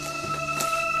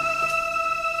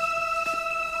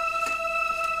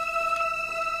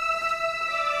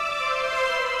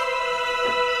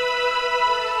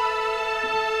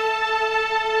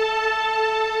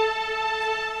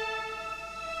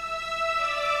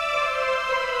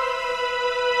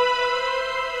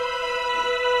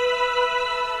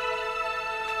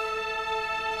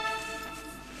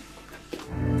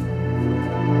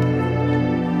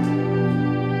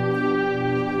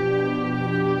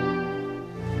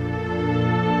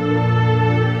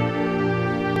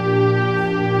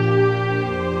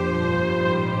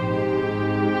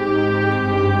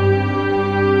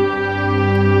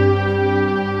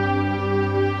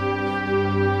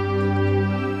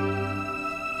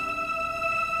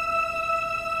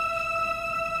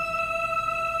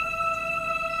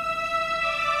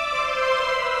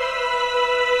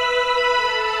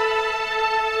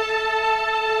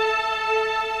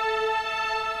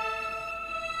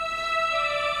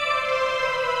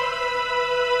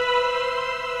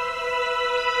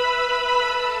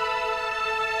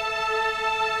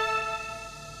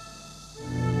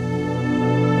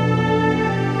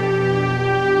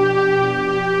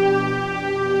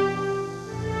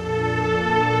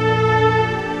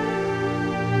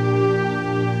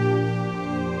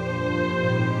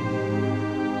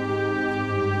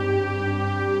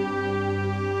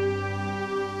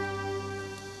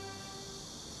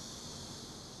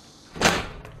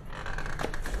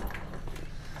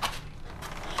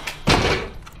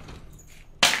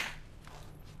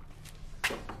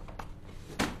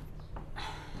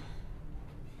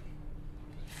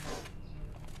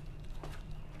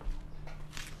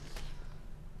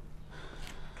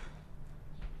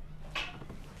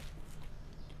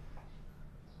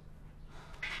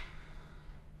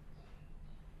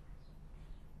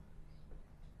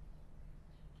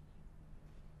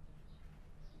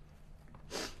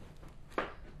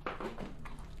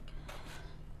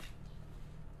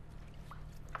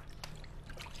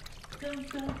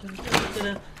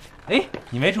哎，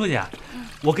你没出去啊？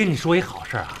我跟你说一好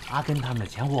事啊，阿根他们的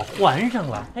钱我还上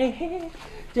了。哎嘿嘿，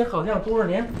这好像多少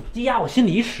年积压我心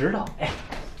里一石头。哎，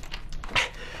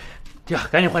这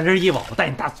赶紧换身衣服，我带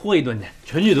你大搓一顿去，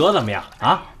全聚德怎么样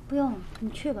啊？不用，你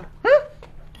去吧。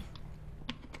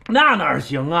那哪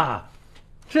行啊？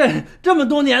这么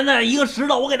多年的一个石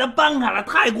头，我给它搬开了，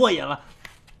太过瘾了。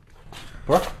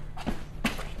不是，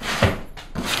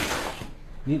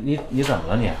你怎么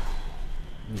了你？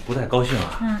你不太高兴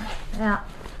啊？没有。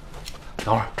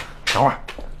等会儿，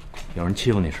有人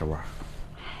欺负你是不是？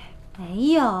没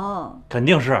有。肯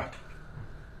定是。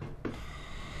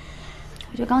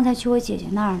我就刚才去我姐姐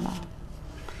那儿了，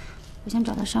我想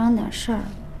找她商量点事儿，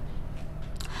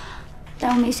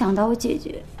但我没想到我姐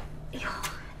姐，哎呦，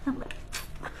那个。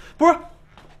不是，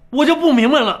我就不明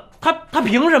白了，他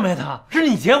凭什么呀？他是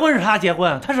你结婚是他结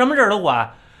婚，他什么事儿都管。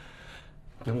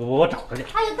我找他去。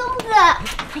哎呀，东子，哎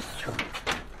呦，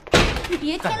你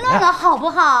别添乱了好不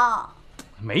好？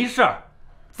没事儿，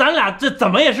咱俩这怎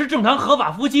么也是正常合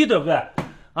法夫妻，对不对？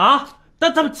啊，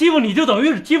但他们欺负你就等于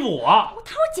是欺负我。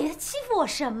他说姐姐欺负我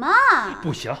什么？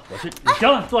不行，我是你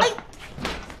行了，坐下。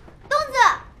东子。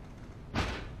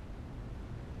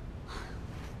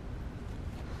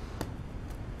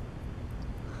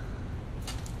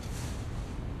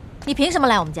你凭什么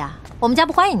来我们家？我们家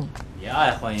不欢迎你。你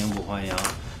爱欢迎不欢迎，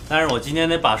但是我今天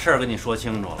得把事儿跟你说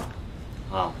清楚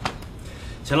了，啊，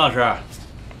秦老师，哎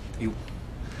呦，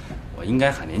我应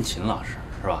该喊您秦老师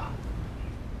是吧？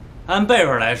按辈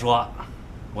分来说，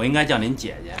我应该叫您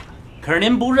姐姐，可是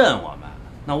您不认我们，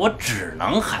那我只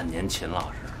能喊您秦老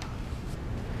师了。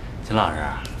秦老师，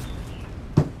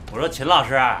我说秦老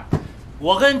师，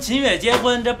我跟秦月结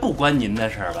婚，这不关您的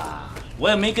事儿吧？我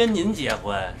也没跟您结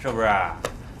婚，是不是？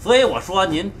所以我说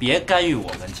您别干预我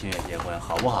跟秦月结婚，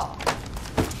好不好？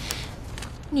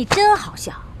你真好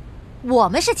笑，我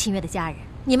们是秦月的家人，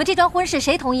你们这桩婚事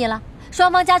谁同意了？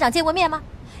双方家长见过面吗？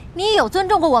你有尊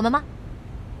重过我们吗？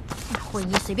那婚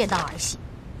姻随便当儿戏，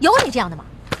有你这样的吗？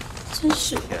真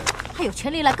是，还有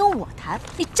权利来跟我谈，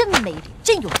你真没理，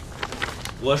真有理。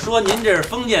我说您这是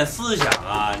封建思想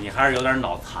啊，你还是有点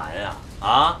脑残呀！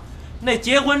啊，那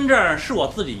结婚证是我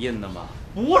自己印的吗？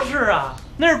不是啊，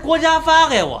那是国家发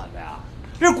给我的呀，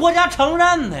这是国家承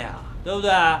认的呀，对不对？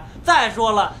再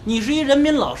说了，你是一人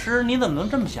民老师，你怎么能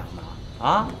这么想呢？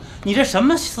啊，你这什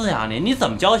么思想你怎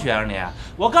么教学生你？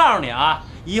我告诉你啊，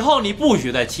以后你不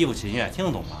许再欺负秦月，听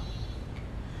得懂吗？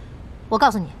我告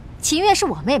诉你，秦月是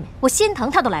我妹妹，我心疼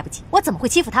她都来不及，我怎么会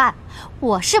欺负她呀？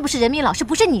我是不是人民老师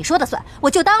不是你说的算，我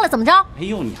就当了，怎么着？哎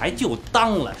呦，你还就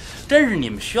当了，真是你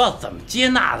们学校怎么接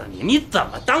纳的你？你怎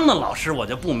么当的老师我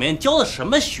就不明白，教的什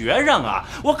么学生啊？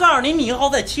我告诉你，你以后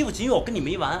再欺负秦月，我跟你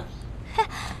没完。嘿，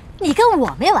你跟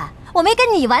我没完，我没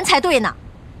跟你玩才对呢。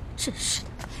真是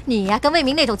的，你呀跟魏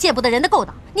明那种见不得人的勾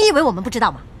当，你以为我们不知道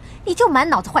吗？你就满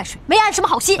脑子坏水，没安什么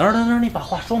好心。等，你把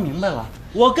话说明白了。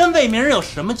我跟魏明有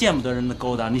什么见不得人的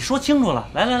勾当？你说清楚了。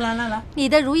来，你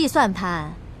的如意算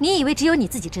盘，你以为只有你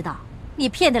自己知道？你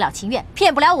骗得了秦月，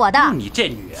骗不了我的。你这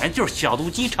女人就是小肚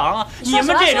鸡肠啊！你们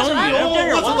这种女人真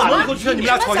是我走门口去，你们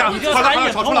俩吵架，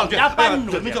吵出两句，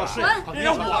准备叫事，这是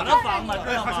我的房子，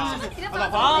知道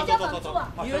吗？你的房子，走。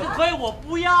你可以，我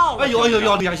不要了。哎呦，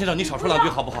杨先生，你少说两句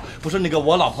好不好？不是那个，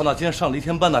我老婆呢，今天上了一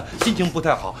天班呢，心情不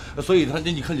太好，所以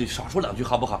你看你少说两句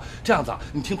好不好？这样子啊，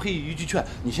你听佩玉一句劝，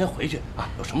你先回去啊，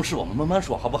有什么事我们慢慢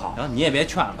说，好不好？然后你也别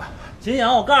劝了。秦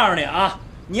阳，我告诉你啊。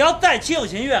你要再欺负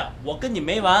秦月，我跟你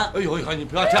没完！哎呦，你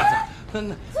不要这样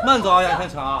子，慢走啊，杨先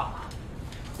生啊！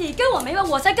你跟我没完，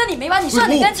我才跟你没完，你算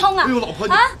哪根葱啊？哎呦，老婆，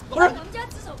啊，不是，我们家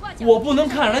指手画脚，我不能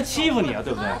看着他欺负你啊，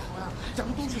对不对？咱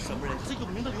们都是什么人？这有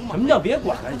名的流氓。什么叫别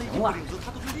管了？行了，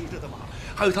他都是立着的嘛。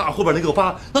还有他耳后边那个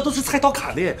疤，那都是菜刀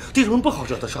砍的，这种人不好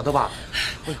惹的，晓得吧？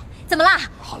哎呦，怎么啦？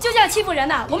就这样欺负人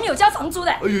呐？我们有交房租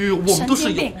的。哎呦，我们都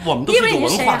是有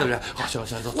文化的人。好，行，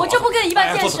走。我就不跟你一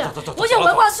般见识，我有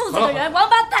文化素质的人，王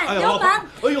八蛋，流氓。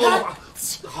哎呦，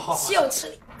好，岂有此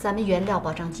理！咱们原料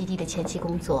保障基地的前期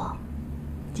工作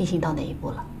进行到哪一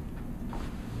步了？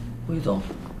魏总，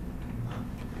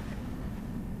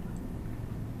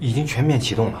已经全面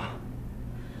启动了。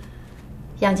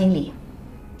杨经理，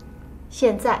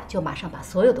现在就马上把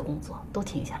所有的工作都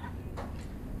停下来。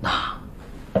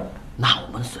那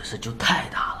我们损失就太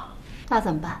大了。那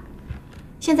怎么办？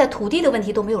现在土地的问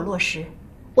题都没有落实，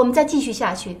我们再继续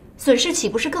下去，损失岂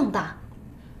不是更大？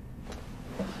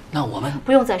那我们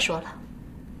不用再说了，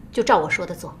就照我说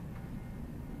的做。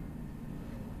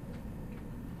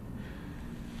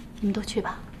你们都去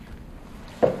吧，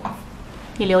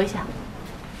你留一下。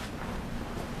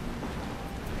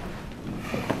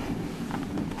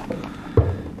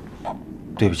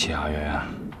对不起啊，圆圆。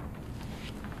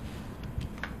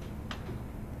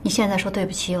现在说对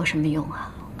不起有什么用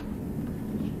啊？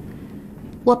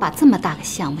我把这么大个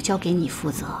项目交给你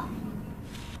负责，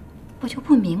我就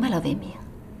不明白了，魏明，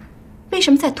为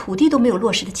什么在土地都没有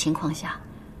落实的情况下，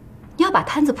你要把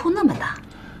摊子铺那么大？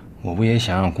我不也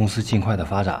想让公司尽快的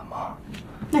发展吗？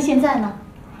那现在呢？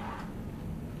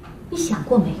你想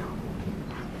过没有？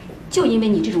就因为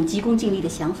你这种急功近利的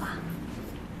想法，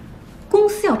公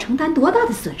司要承担多大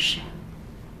的损失？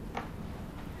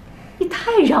你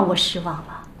太让我失望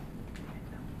了。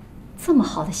这么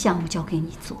好的项目交给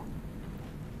你做，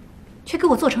却给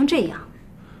我做成这样，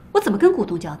我怎么跟股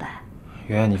东交代？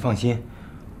圆圆，你放心，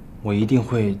我一定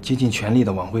会竭尽全力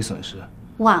的挽回损失。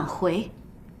挽回？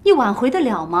你挽回得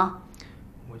了吗？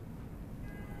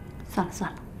算了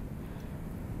算了，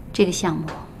这个项目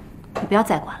你不要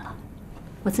再管了，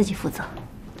我自己负责。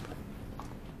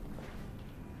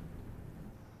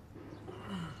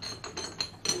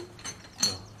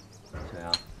小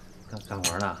杨，干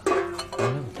活呢？来，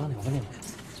我帮你，我帮你。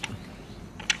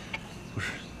不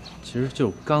是，其实就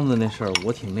刚子那事儿，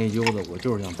我挺内疚的，我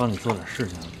就是想帮你做点事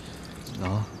情。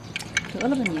啊？得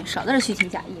了吧你，少在这虚情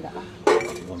假意的了。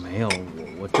我没有，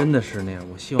我真的是那样。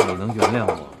我希望你能原谅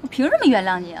我。我凭什么原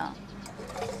谅你啊？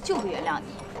就不原谅你。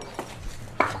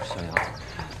小杨，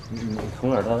你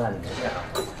从小到大你别这样。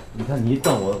你看你一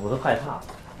瞪我，我都害怕。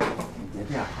你别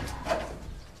这样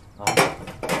啊！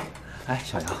哎，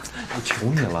小杨，我求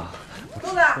你了。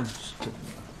东子，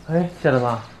哎，夏大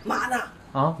妈，嘛呢？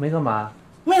啊，没干嘛。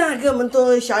没让给我们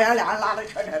东小杨俩人拉拉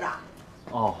扯扯的。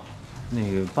哦，那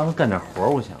个帮他干点活，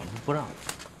我想不让。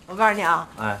我告诉你啊，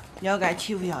哎，你要敢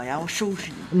欺负小杨，我收拾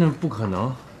你。那不可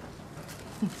能。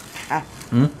哎，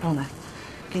东子，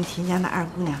跟秦家那二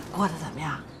姑娘过得怎么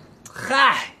样？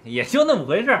嗨，也就那么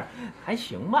回事，还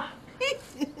行吧。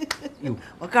哟，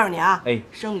我告诉你啊，哎，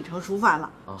生米成熟饭了，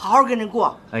好好跟着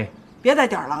过。哎，别再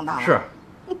吊儿郎当了。是。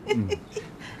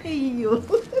哎呦，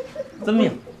遵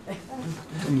命。哎，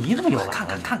你怎么有了？看，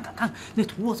那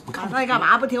图我怎么看？那你干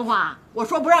嘛不听话？我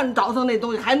说不让你倒腾那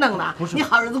东西，还弄呢？不是，你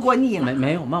好日子过腻了。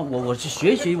没有妈，我是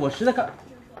学习，我实在看。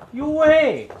哟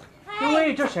喂，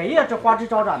这谁呀？这花枝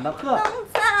招展的，呵。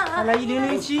快来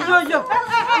1007，哟。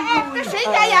这谁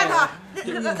家丫头？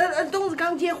东子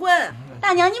刚结婚。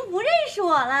大娘，您不认识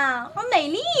我了？我美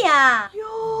丽呀！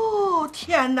哟，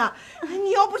天哪！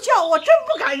你要不叫我，真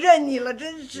不敢认你了，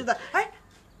真是的。哎，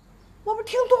我不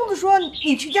听东子说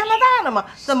你去加拿大了吗？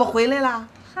怎么回来了？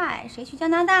嗨，谁去加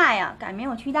拿大呀？改名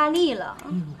我去意大利了。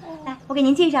来，我给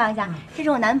您介绍一下，这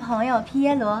是我男朋友皮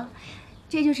耶罗，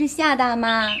这就是夏大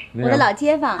妈，我的老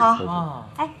街坊。好，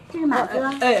哎，这是马哥。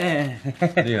哎，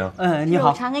你好。你好。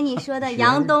我常跟你说的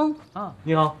杨东。啊，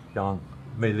你好，杨。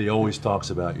Maybe always talks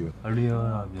about you。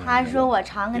他说我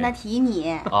常跟他提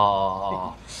你。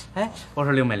哦，哎，我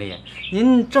说刘美丽，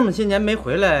您这么些年没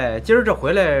回来，今儿这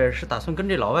回来是打算跟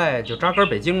这老外就扎根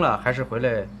北京了，还是回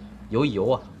来游一游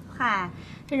啊？嗨，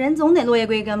这人总得落叶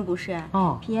归根，不是？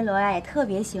哦，皮耶罗呀也特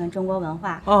别喜欢中国文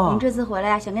化。哦，我们这次回来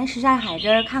呀，想跟什刹海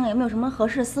这儿看看有没有什么合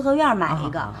适的四合院买一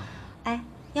个。哎，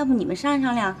要不你们商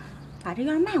量，把这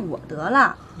院卖我得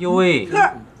了。哟喂，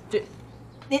这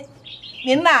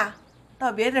您呐？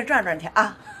到别地转转去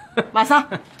啊！马桑，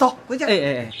走回家。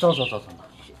哎，走。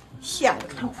像个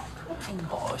头。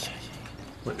哦，行。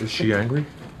Is she angry？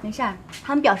 没事儿，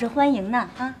他们表示欢迎呢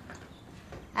啊。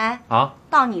哎，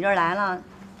到你这儿来了，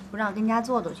不让跟家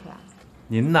坐去？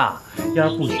您呐，要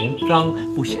是不嫌脏、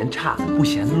不嫌差、不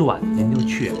嫌乱，您就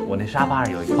去。我那沙发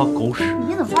上有一泡狗屎。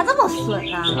你怎么话这么损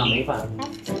呢？那没办法。哎，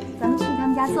咱们去他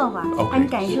们家坐会儿，让你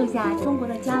感受一下中国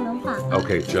的家文化。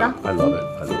Okay, John, I love it.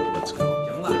 Let's go.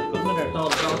 行了，甭跟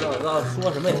这儿叨，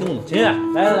说什么也听不懂。秦月，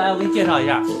来，我给你介绍一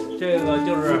下，这个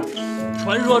就是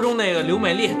传说中那个刘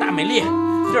美丽，大美丽，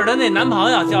这是她那男朋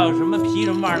友，叫什么皮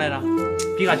什么玩意儿来着？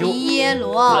皮卡丘。皮耶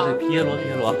罗。啊，对，皮耶罗。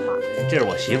这是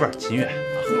我媳妇儿秦月。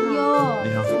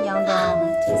哟，杨东，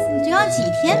你这要几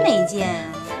天没见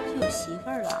就有媳妇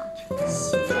儿了？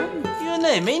行。因为那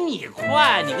也没你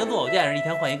快，你跟做火箭似的，一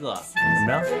天换一个，怎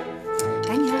么着？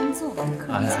赶紧让人坐。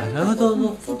来，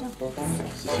坐。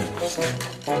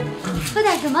喝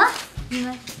点什么？你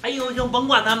们？哎呦，就甭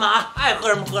管他们啊，爱喝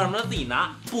什么喝什么，自己拿，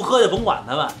不喝就甭管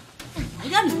他们。有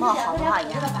点礼貌好不好呀？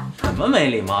什么没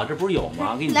礼貌？这不是有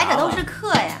吗？给你来者都是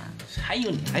客呀。还有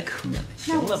你还渴呢？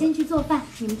那我先去做饭，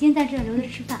你们今天在这儿留着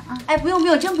吃饭啊。哎，不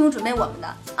用，真不用准备我们的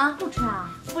啊。不吃啊？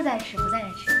不在这吃。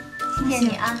谢谢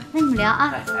你啊。那你们聊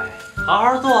啊。好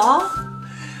好做啊，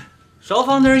少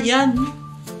放点盐。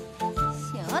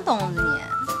行啊，东子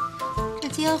你，这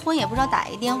结婚也不知道打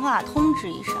一电话通知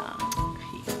一声。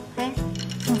哎，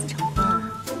奉子成婚啊，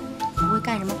不会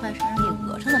干什么坏事让你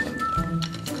讹上了吧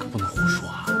你？可不能胡说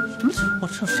啊！我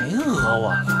这谁讹我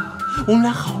了？我们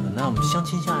俩好着呢，我们相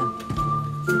亲相爱。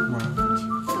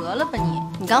得了吧你！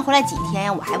你刚回来几天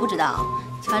呀？我还不知道。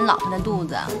瞧你老婆那肚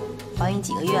子，怀孕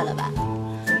几个月了吧？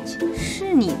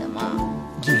是你的吗？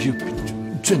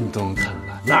这你都能看出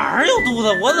来？哪儿有肚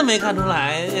子？我怎么没看出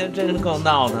来？真是够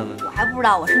闹腾的。我还不知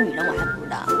道我是女人，我还不知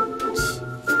道。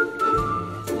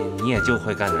你也就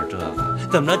会干点这个？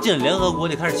怎么着？进了联合国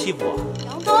就开始欺负我？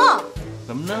杨东，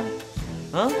怎么呢？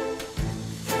啊？你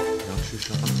要吃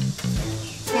什么？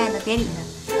亲爱的，别理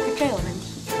他，他这儿有问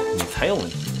题。你才有问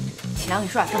题。起让你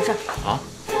说点正事儿啊！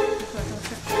说点正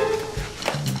事儿。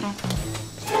哎，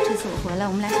这次我回来，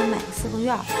我们俩想买个4合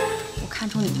院，我看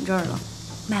中你们这儿了，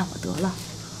卖我得了。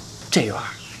这院儿，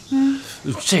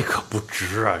这可不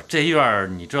值啊！这院儿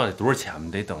你知道得多少钱吗？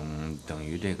得等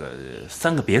于这个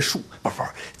3个别墅，不是，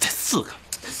这4个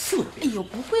别墅。哎呦，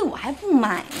不贵我还不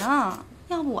买呢，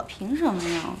要不我凭什么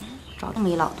呀？找这么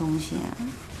一老东西，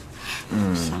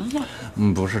想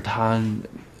想。不是他，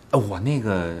我那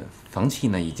个房契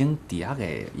呢已经抵押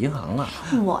给银行了。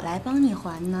我来帮你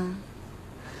还呢。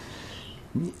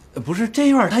你不是这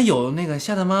院儿，他有那个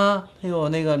夏大妈，还有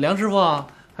那个梁师傅。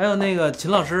还有那个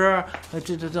秦老师，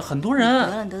这很多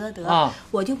人。得啊！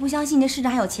我就不相信这世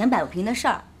上还有钱摆不平的事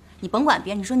儿。你甭管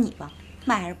别人，你说你吧，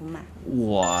卖还是不卖？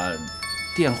我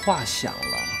电话响了，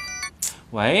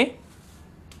喂，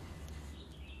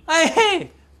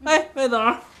哎，魏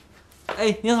总，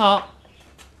哎，您好，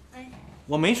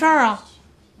我没事儿啊。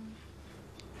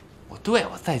我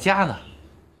在家呢，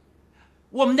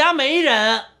我们家没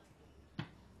人。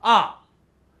啊，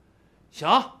行，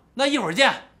那一会儿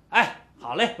见。哎。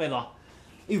好嘞，魏总。哎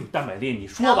呦，大美丽，你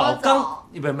说吧，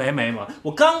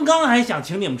我刚刚还想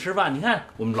请你们吃饭。你看，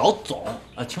我们老总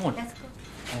啊，请我。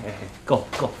够。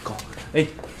哎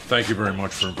 ，Thank you very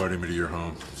much for inviting me to your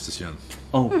home. 再见。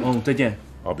再见。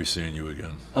I'll be seeing you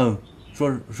again.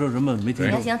 说什么没听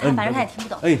懂？行，他反正他也听不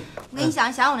懂。哎，我跟你想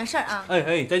我那事儿啊。再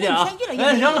见啊。越来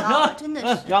越行了，真的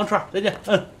是。羊肉串，再见。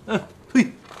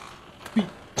嘿，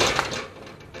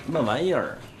什么玩意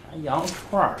儿？羊肉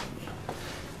串。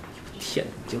天，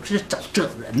你就是找这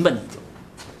种人吧，你就。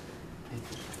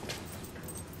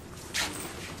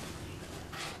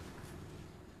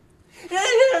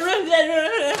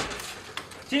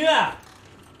秦月，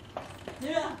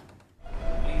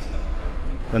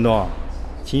文东，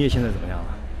秦月现在怎么样了？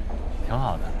挺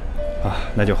好的。啊，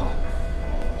那就好。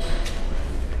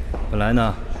本来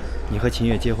呢，你和秦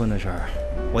月结婚的事儿，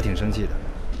我挺生气的。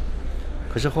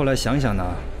可是后来想想呢，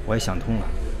我也想通了，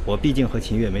我毕竟和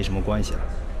秦月没什么关系了。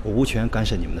我无权干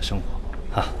涉你们的生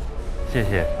活，啊，谢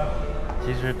谢。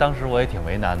其实当时我也挺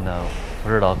为难的，不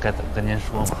知道该怎么跟您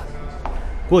说嘛。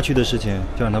过去的事情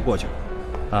就让它过去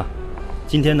了，啊。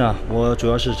今天呢，我主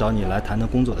要是找你来谈谈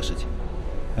工作的事情。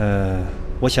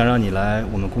我想让你来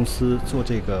我们公司做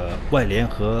这个外联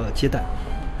和接待，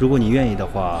如果你愿意的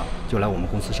话，就来我们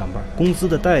公司上班。工资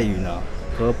的待遇呢，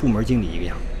和部门经理一个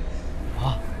样。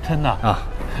啊，真的啊，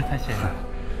太谢谢了。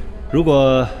如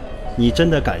果你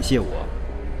真的感谢我，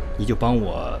你就帮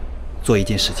我做一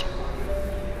件事情。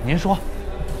您说，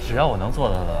只要我能做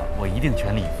到的，我一定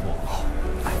全力以赴。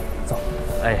哎，走。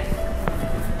哎，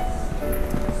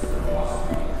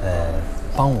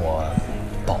帮我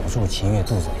保住秦月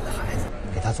肚子里的孩子，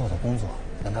给她做做工作，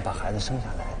让她把孩子生下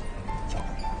来，交给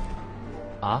你。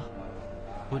啊？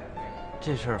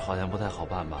这事儿好像不太好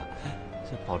办吧？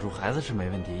这保住孩子是没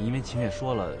问题，因为秦月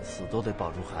说了，死都得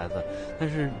保住孩子。但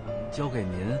是交给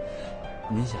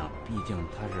您想，毕竟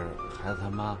她是孩子他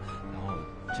妈，然后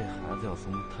这孩子要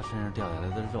从她身上掉下来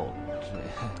的肉，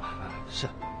是，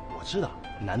我知道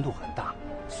难度很大，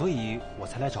所以我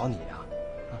才来找你呀。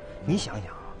你想想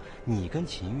啊，你跟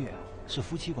秦月是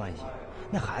夫妻关系，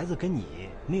那孩子跟你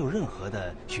没有任何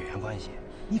的血缘关系，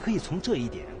你可以从这一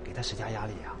点给他施加压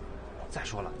力呀。再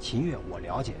说了，秦月我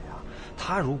了解呀，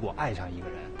她如果爱上一个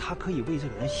人，她可以为这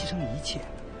个人牺牲一切。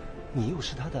你又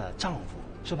是她的丈夫，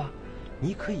是吧？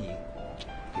你可以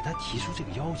给她提出这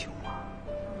个要求吗？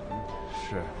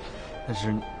是，但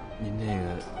是您这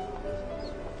个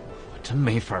我真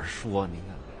没法说，您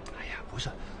看。哎呀，不是，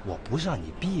我不是让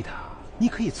你逼她，你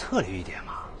可以策略一点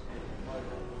嘛。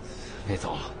魏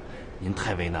总，您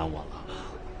太为难我了。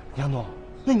杨东，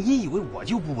那你以为我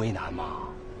就不为难吗？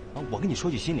我跟你说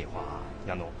句心里话啊，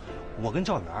杨东，我跟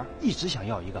赵元一直想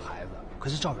要一个孩子，可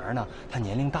是赵元呢，他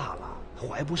年龄大了，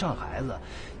怀不上孩子。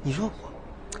你说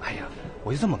我，哎呀，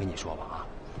我就这么跟你说吧啊，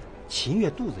秦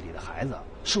月肚子里的孩子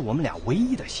是我们俩唯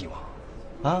一的希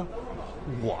望，啊，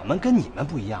我们跟你们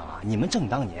不一样啊，你们正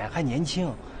当年还年轻，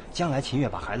将来秦月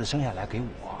把孩子生下来给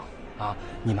我，啊，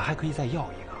你们还可以再要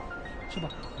一个，是吧？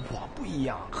我不一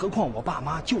样，何况我爸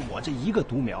妈就我这一个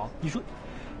独苗，你说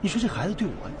这孩子对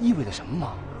我意味着什么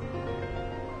吗？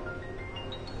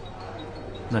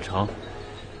那成，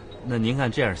那您看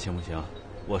这样行不行？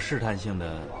我试探性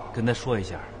的跟他说一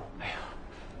下。哎呀，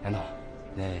杨总，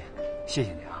那谢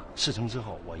谢你啊！事成之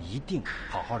后我一定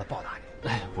好好的报答你。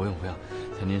哎，不用，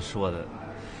像您说的，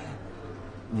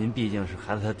您毕竟是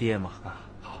孩子他爹嘛。啊，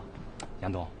好，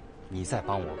杨总，你再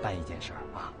帮我办一件事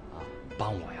啊，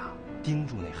帮我呀盯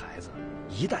住那孩子，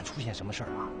一旦出现什么事儿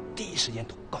啊，第一时间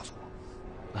都告诉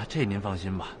我。啊，这您放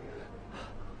心吧。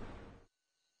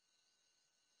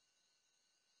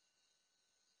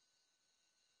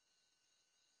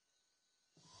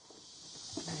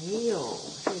哎呦，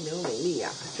这刘美丽呀，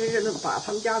真是能把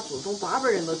他们家祖宗8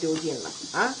辈人都丢尽了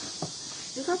啊！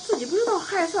就她自己不知道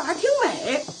害臊，还挺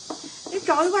美。你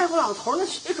找一外国老头，那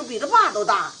岁数比他爸都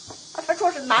大，他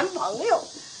说是男朋友。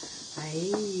哎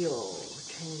呦，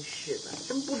真是的，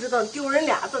真不知道丢人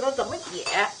俩字他怎么写。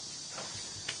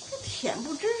这恬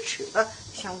不知耻的，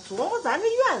想琢磨咱这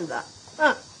院子，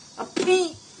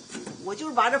呸！我就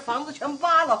是把这房子全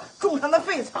扒了，种上那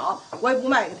废草，我也不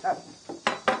卖给他。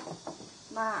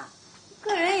妈，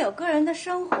个人有个人的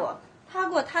生活，他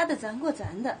过他的，咱过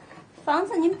咱的。房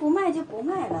子您不卖就不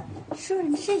卖了，说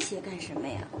人这些干什么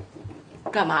呀？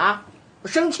干嘛？我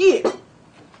生气。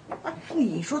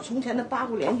你说从前的八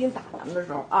国联军打咱们的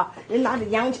时候啊，人拿着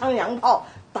洋枪洋炮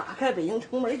打开北京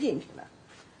城门进去了，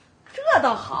这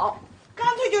倒好，干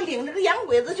脆就领着个洋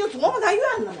鬼子就琢磨他院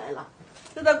子来了，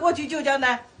这在过去就叫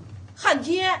那汉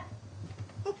奸。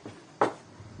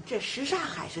这什刹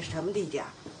海是什么地界？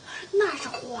那是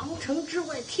皇城之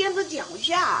外，天子脚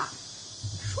下，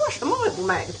说什么我也不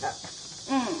卖给他。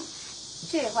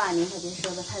这话您可别说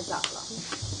的太早了。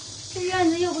这院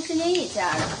子又不是您一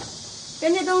家的，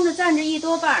人家东子占着1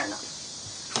多半呢。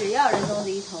只要人东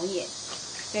子一同意，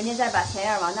人家再把前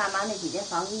院往大妈那几间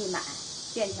房子一买，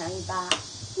院墙一扒，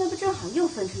那不正好又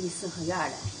分出一4合院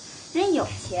来？人有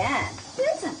钱，人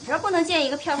怎么着不能建一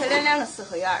个漂漂亮亮的4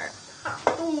合院啊？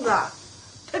东子，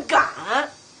他敢。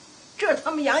这是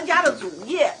他们杨家的祖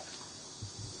业，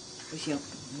不行，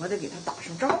我得给他打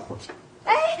声招呼去。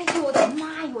哎呦我的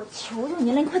妈呀！我求求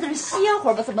您了，你快在这歇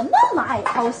会儿吧，怎么那么爱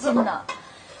操心呢？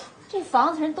这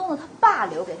房子是人东子他爸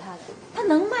留给他的，他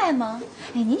能卖吗？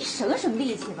哎，您省省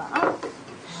力气吧啊，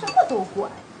什么都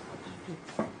管。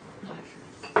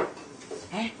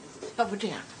哎，要不这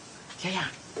样，小雅，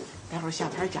待会儿下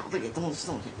盘饺子给东子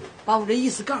送去，把我这意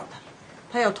思告诉他，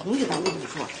他要同意咱就不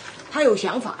说，他有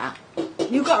想法呀，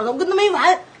你就告诉他，我跟他没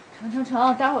完。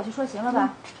成，待会儿我去说行了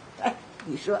吧？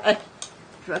你说，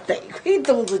说得亏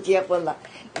东子结婚了，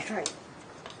你说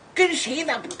跟谁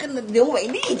呢？不跟那刘美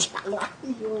丽强啊？哎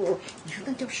呦，你说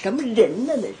那叫什么人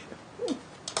呢？那是。